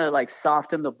kind of like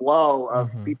softened the blow of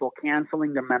people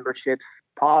canceling their memberships,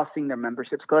 pausing their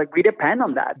memberships. Cause like, we depend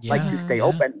on that, like, to stay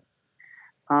open.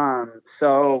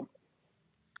 So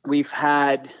we've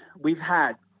had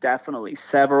definitely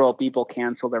several people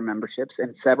cancel their memberships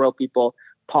and several people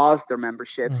pause their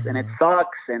memberships, and it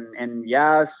sucks. And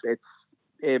yes,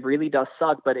 it really does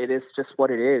suck, but it is just what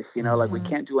it is. You know, like, we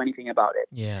can't do anything about it.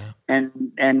 Yeah.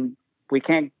 And we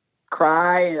can't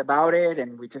cry about it,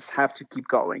 and we just have to keep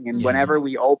going. And whenever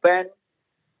we open,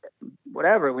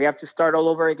 whatever, we have to start all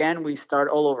over again. We start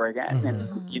all over again.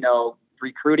 And, you know,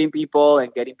 recruiting people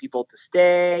and getting people to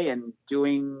stay and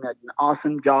doing an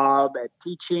awesome job at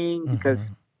teaching, because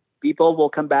people will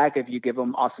come back if you give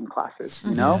them awesome classes,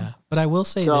 you know? Yeah. But I will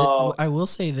say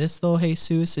this though,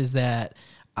 Jesus, is that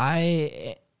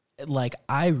I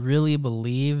really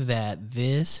believe that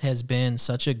this has been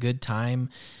such a good time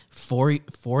for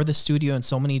the studio in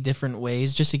so many different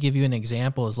ways. Just to give you an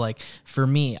example, is like, for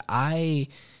me, I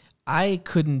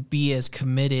couldn't be as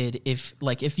committed if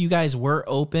you guys were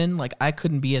open, like, I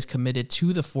couldn't be as committed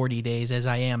to the 40 days as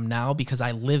I am now, because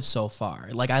I live so far.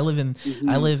 Like, I live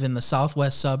in the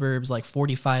southwest suburbs, like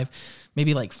 45,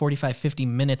 50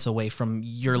 minutes away from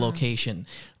your location.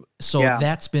 So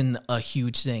that's been a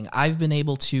huge thing. I've been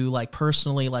able to, like,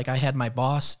 personally, like, I had my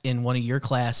boss in one of your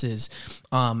classes,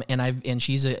 and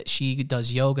she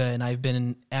does yoga, and I've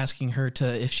been asking her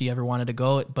if she ever wanted to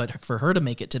go, but for her to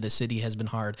make it to the city has been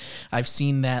hard. I've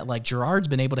seen that, like, Gerard's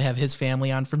been able to have his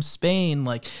family on from Spain,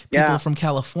 like, people from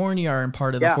California are in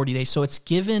part of the 40 days. So it's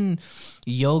given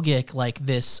yogic like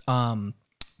this,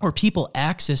 or people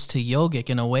access to yogic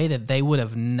in a way that they would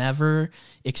have never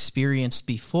experienced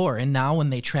before. And now when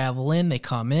they travel in, they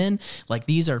come in, like,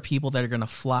 these are people that are going to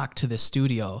flock to the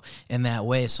studio in that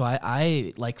way. So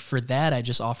I like, for that, I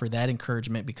just offer that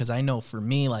encouragement, because I know for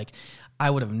me, like, I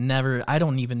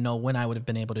don't even know when I would have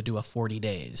been able to do a 40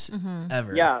 days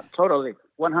ever. Yeah, totally.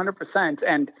 100%.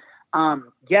 And,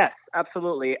 yes,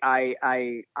 absolutely.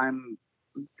 I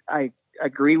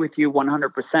agree with you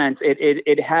 100%.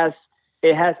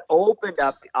 It has opened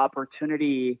up the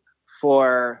opportunity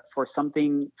for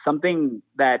something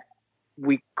that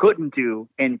we couldn't do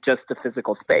in just the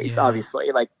physical space.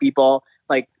 Obviously, like, people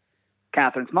like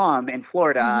Catherine's mom in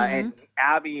Florida and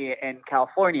Abby in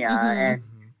California, and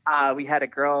we had a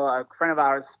friend of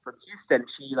ours from Houston.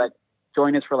 She like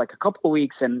joined us for like a couple of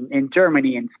weeks in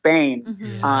Germany and Spain.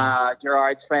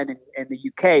 Gerard's friend in the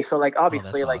UK. So like,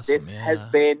 obviously, like, awesome. This has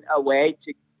been a way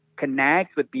to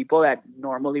connect with people that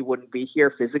normally wouldn't be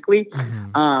here physically.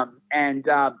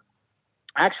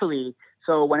 Actually,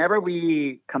 so whenever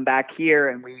we come back here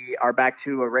and we are back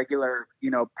to a regular, you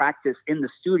know, practice in the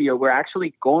studio, we're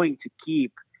actually going to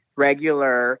keep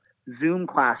regular Zoom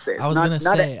classes. I was going to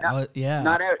say,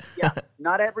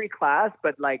 not every class,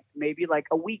 but like maybe like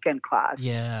a weekend class.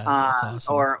 Yeah, that's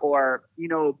awesome. Or, you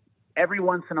know, every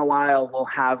once in a while we'll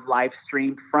have live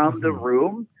stream from the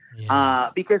room.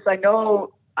 Because I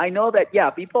know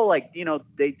that, people, like, you know,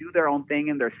 they do their own thing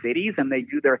in their cities and they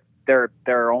do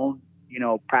their own, you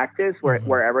know, practice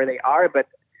wherever they are. But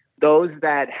those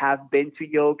that have been to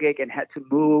yogic and had to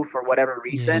move for whatever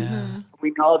reason,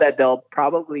 we know that they'll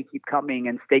probably keep coming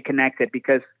and stay connected,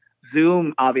 because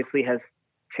Zoom obviously has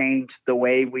changed the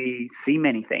way we see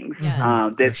many things. Yes.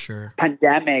 For This sure.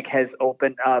 pandemic has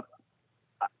opened up.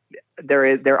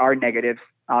 There are negatives,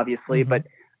 obviously, Mhm. but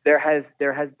there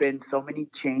has been so many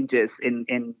changes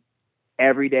in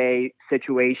everyday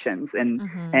situations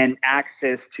and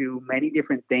access to many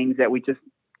different things that we just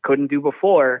couldn't do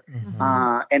before.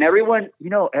 And everyone's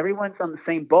on the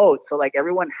same boat. So like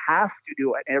everyone has to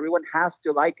do it. Everyone has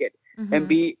to like it and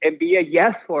be a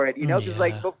yes for it, because Yeah.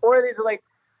 like before these are like,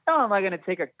 no, I'm not going to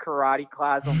take a karate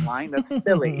class online. That's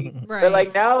silly. Right. But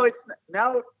like now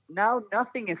now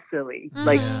nothing is silly.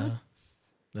 Like, Yeah.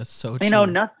 That's so true.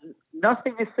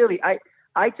 nothing is silly. I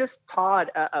just taught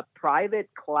a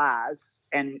private class,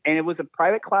 and it was a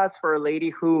private class for a lady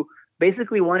who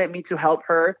basically wanted me to help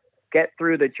her get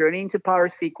through the Journey into Power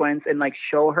sequence and like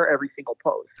show her every single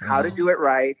pose, how to do it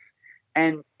right.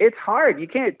 And it's hard. You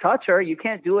can't touch her. You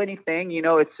can't do anything.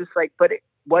 It's just like, but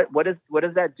what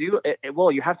does that do? Well,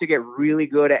 you have to get really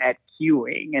good at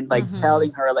cueing and like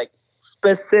telling her like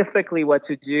specifically what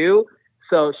to do,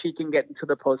 so she can get into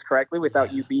the pose correctly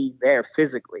without you being there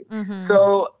physically.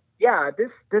 So yeah,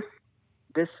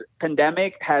 this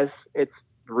pandemic has its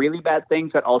really bad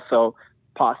things, but also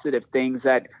positive things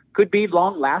that could be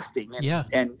long lasting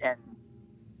and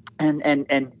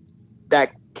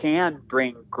that can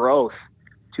bring growth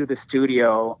to the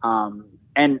studio.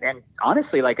 And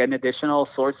honestly, like an additional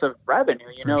source of revenue.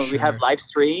 We have live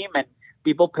stream and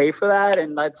people pay for that,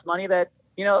 and that's money that,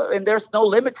 and there's no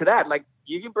limit to that. Like,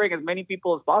 you can bring as many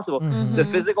people as possible. The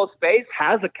physical space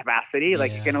has a capacity.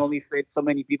 Like, you can only fit so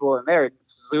many people in there.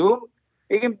 Zoom,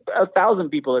 you can 1,000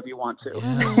 people if you want to.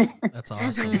 Yeah, that's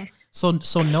awesome.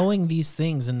 So knowing these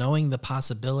things and knowing the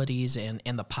possibilities and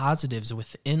the positives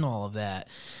within all of that,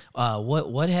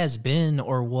 what has been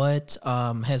or what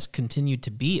has continued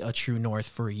to be a true north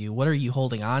for you? What are you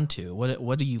holding on to?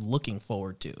 What are you looking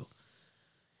forward to?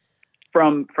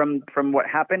 From what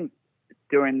happened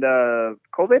during the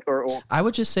COVID, or I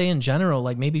would just say in general,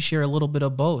 like maybe share a little bit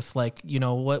of both. Like,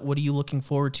 what are you looking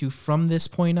forward to from this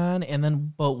point on? And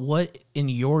then, but what in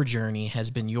your journey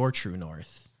has been your true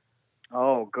north?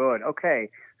 Oh, good. Okay.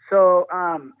 So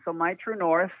my true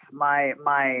north, my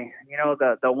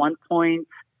the one point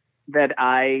that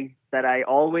I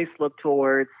always look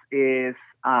towards is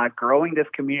growing this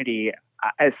community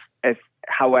as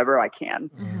however I can.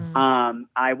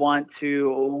 I want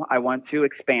to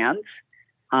expand.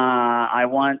 I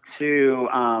want to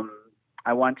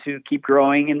keep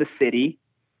growing in the city,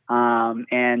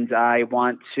 and I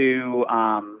want to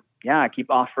keep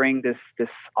offering this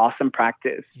awesome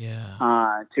practice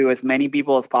to as many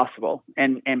people as possible,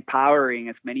 and empowering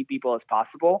as many people as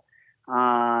possible,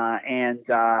 and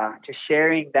just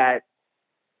sharing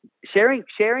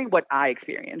what I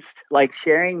experienced, like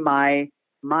sharing my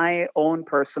own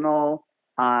personal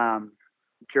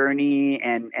journey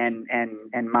and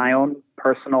my own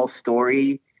personal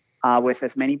story with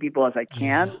as many people as I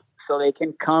can, so they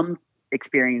can come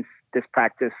experience this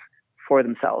practice for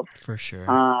themselves. For sure.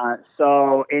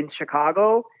 So in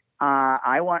Chicago,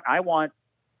 I want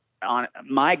on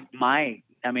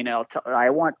I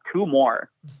want 2 more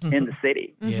in the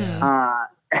city. And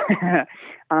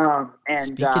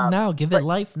speaking now, give it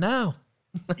life now.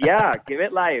 Yeah, give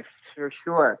it life for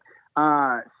sure.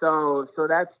 So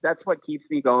that's what keeps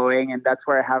me going, and that's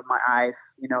where I have my eyes,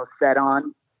 set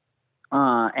on.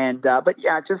 But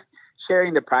yeah, just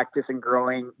sharing the practice and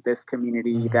growing this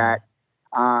community that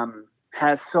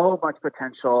has so much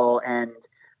potential. And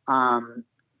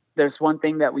there's one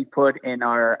thing that we put in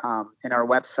our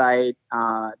website,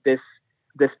 this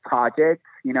project,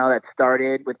 that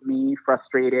started with me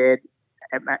frustrated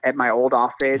at my old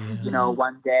office,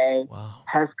 one day,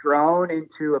 has grown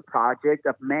into a project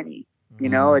of many.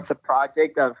 It's a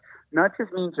project of not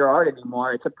just me and Gerard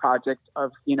anymore. It's a project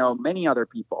of many other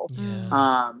people.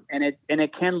 And it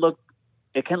can look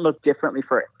differently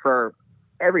for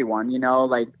everyone.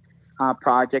 Like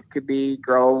project could be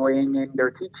growing in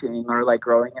their teaching, or like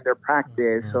growing in their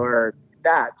practice, or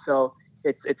that. So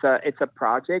it's a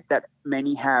project that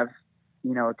many have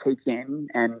taken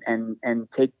and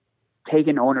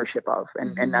taken ownership of,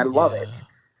 and I love it.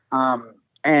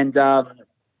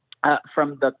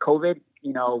 From the COVID,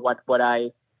 what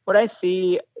I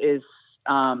see is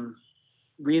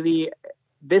really,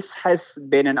 this has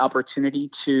been an opportunity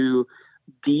to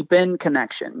deepen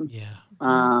connection.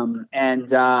 I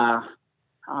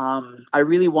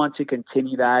really want to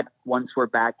continue that once we're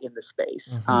back in the space,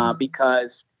 because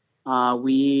I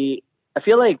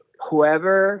feel like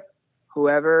whoever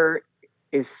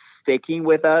is sticking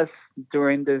with us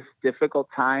during this difficult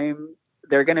time,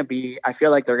 they're going to be, I feel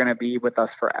like they're going to be with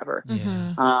us forever.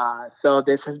 Yeah. So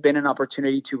this has been an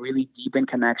opportunity to really deepen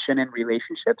connection and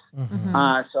relationships.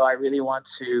 So I really want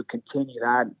to continue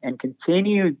that and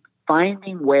continue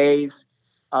finding ways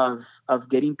of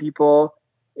getting people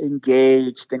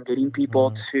engaged and getting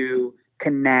people to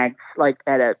connect like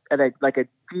at a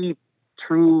deep,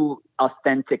 true,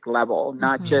 authentic level,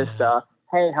 not just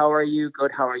hey, how are you? Good.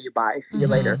 How are you? Bye. See you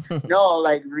later. No,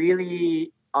 like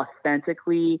really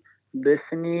authentically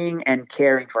listening and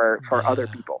caring for other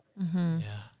people.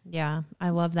 Yeah, I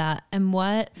love that. And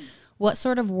what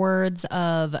sort of words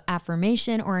of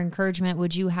affirmation or encouragement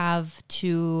would you have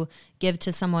to give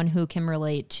to someone who can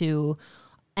relate to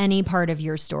any part of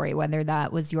your story, whether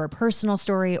that was your personal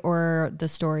story or the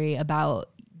story about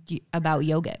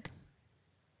yogic?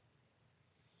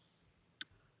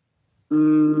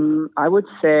 I would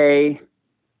say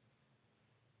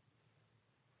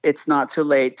it's not too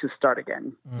late to start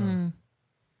again.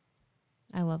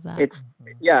 I love that. It's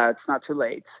not too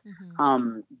late.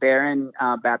 Baron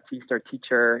Baptiste, our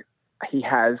teacher, he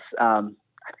has, I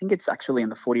think it's actually in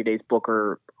the 40 Days book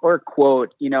or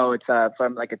quote, it's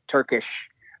from like a Turkish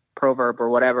proverb or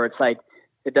whatever. It's like,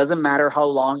 it doesn't matter how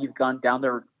long you've gone down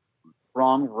the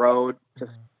wrong road,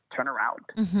 just turn around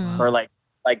or like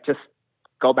just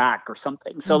go back or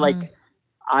something. So like,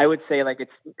 I would say like,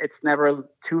 it's never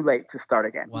too late to start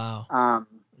again. Wow.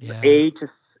 Age is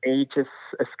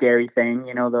a scary thing.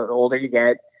 The older you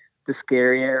get, the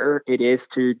scarier it is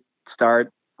to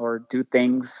start or do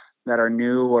things that are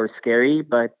new or scary,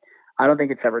 but I don't think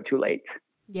it's ever too late.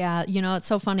 Yeah. It's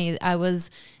so funny. I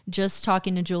was just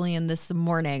talking to Julian this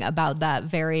morning about that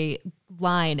very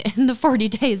line in the 40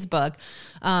 Days book.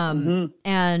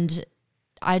 And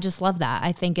I just love that.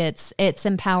 I think it's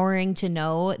empowering to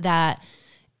know that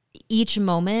each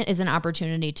moment is an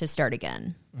opportunity to start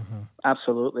again.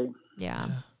 Absolutely. Yeah.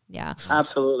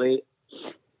 Absolutely.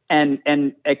 And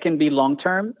it can be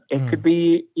long-term. It could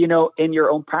be, in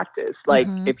your own practice. Like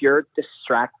if you're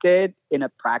distracted in a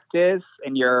practice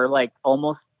and you're like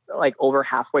almost like over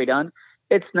halfway done,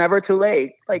 it's never too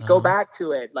late. Like go back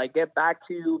to it, like get back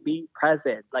to being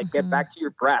present, like get back to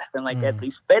your breath and like at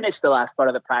least finish the last part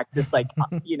of the practice, like,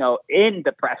 in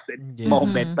the present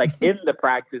moment, like in the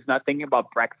practice, not thinking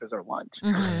about breakfast or lunch.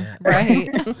 Right.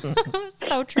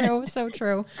 So true. So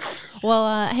true.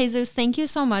 Well, Jesus, thank you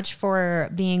so much for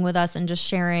being with us and just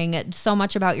sharing so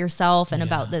much about yourself and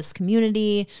about this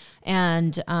community.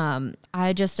 And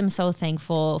I just am so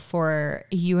thankful for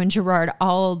you and Gerard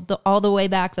all the way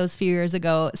back those few years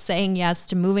ago, saying yes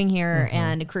to moving here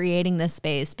and creating this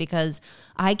space, because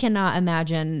I cannot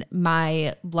imagine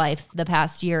my life the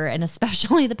past year and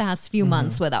especially the past few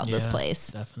months without this place.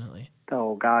 Definitely.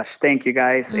 Oh gosh, thank you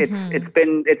guys.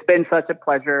 It's been such a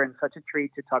pleasure and such a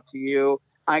treat to talk to you.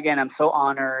 Again, I'm so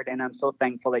honored and I'm so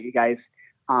thankful that you guys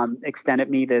extended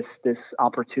me this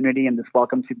opportunity and this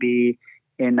welcome to be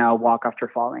in Walk After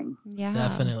Falling. Yeah,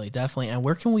 definitely. And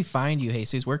where can we find you,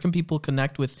 Jesus? Where can people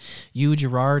connect with you,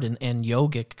 Gerard, and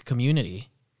yogic community?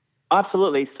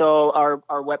 Absolutely. So our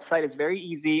website is very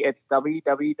easy. It's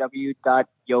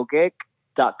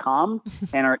www.yogic.com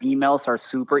and our emails are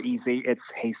super easy. It's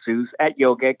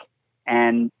Jesus@yogic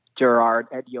and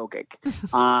Gerard@yogic.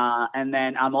 And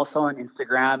then I'm also on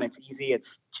Instagram. It's easy. It's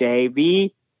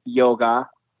JV Yoga.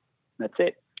 That's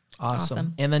it.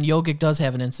 Awesome. And then Yogic does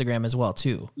have an Instagram as well,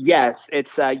 too. Yes, it's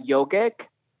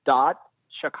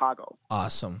yogic.chicago.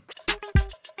 Awesome.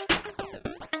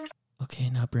 Okay,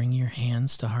 now bring your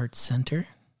hands to heart center.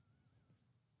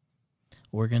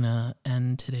 We're going to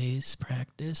end today's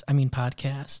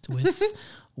podcast with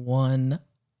one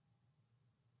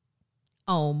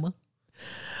Om.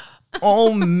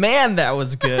 Oh, man, that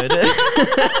was good.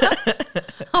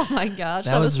 Oh, my gosh.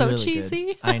 That was so really cheesy.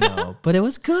 Good. I know, but it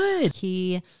was good.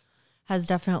 He has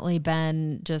definitely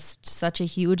been just such a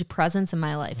huge presence in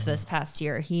my life this past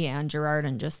year. He and Gerard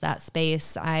and just that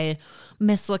space. I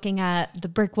miss looking at the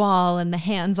brick wall and the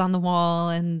hands on the wall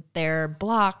and their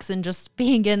blocks and just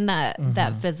being in that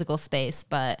physical space.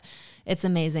 But it's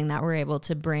amazing that we're able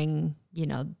to bring,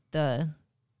 the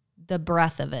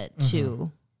breath of it to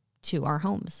our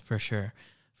homes. For sure.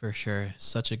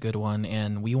 Such a good one.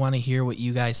 And we want to hear what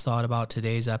you guys thought about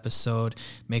today's episode.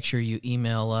 Make sure you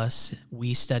email us,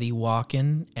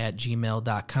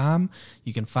 westeadywalkin@gmail.com.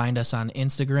 You can find us on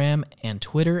Instagram and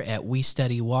Twitter at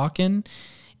westeadywalkin.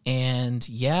 And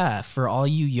for all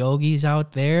you yogis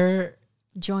out there,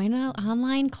 join an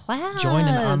online class.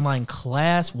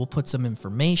 We'll put some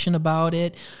information about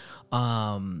it.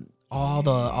 All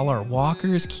our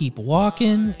walkers keep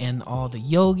walking, and all the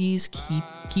yogis keep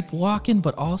walking,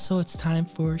 but also it's time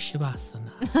for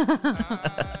Shavasana.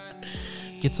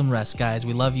 Get some rest, guys.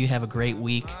 We love you. Have a great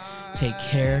week. Take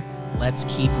care. Let's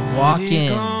keep walking.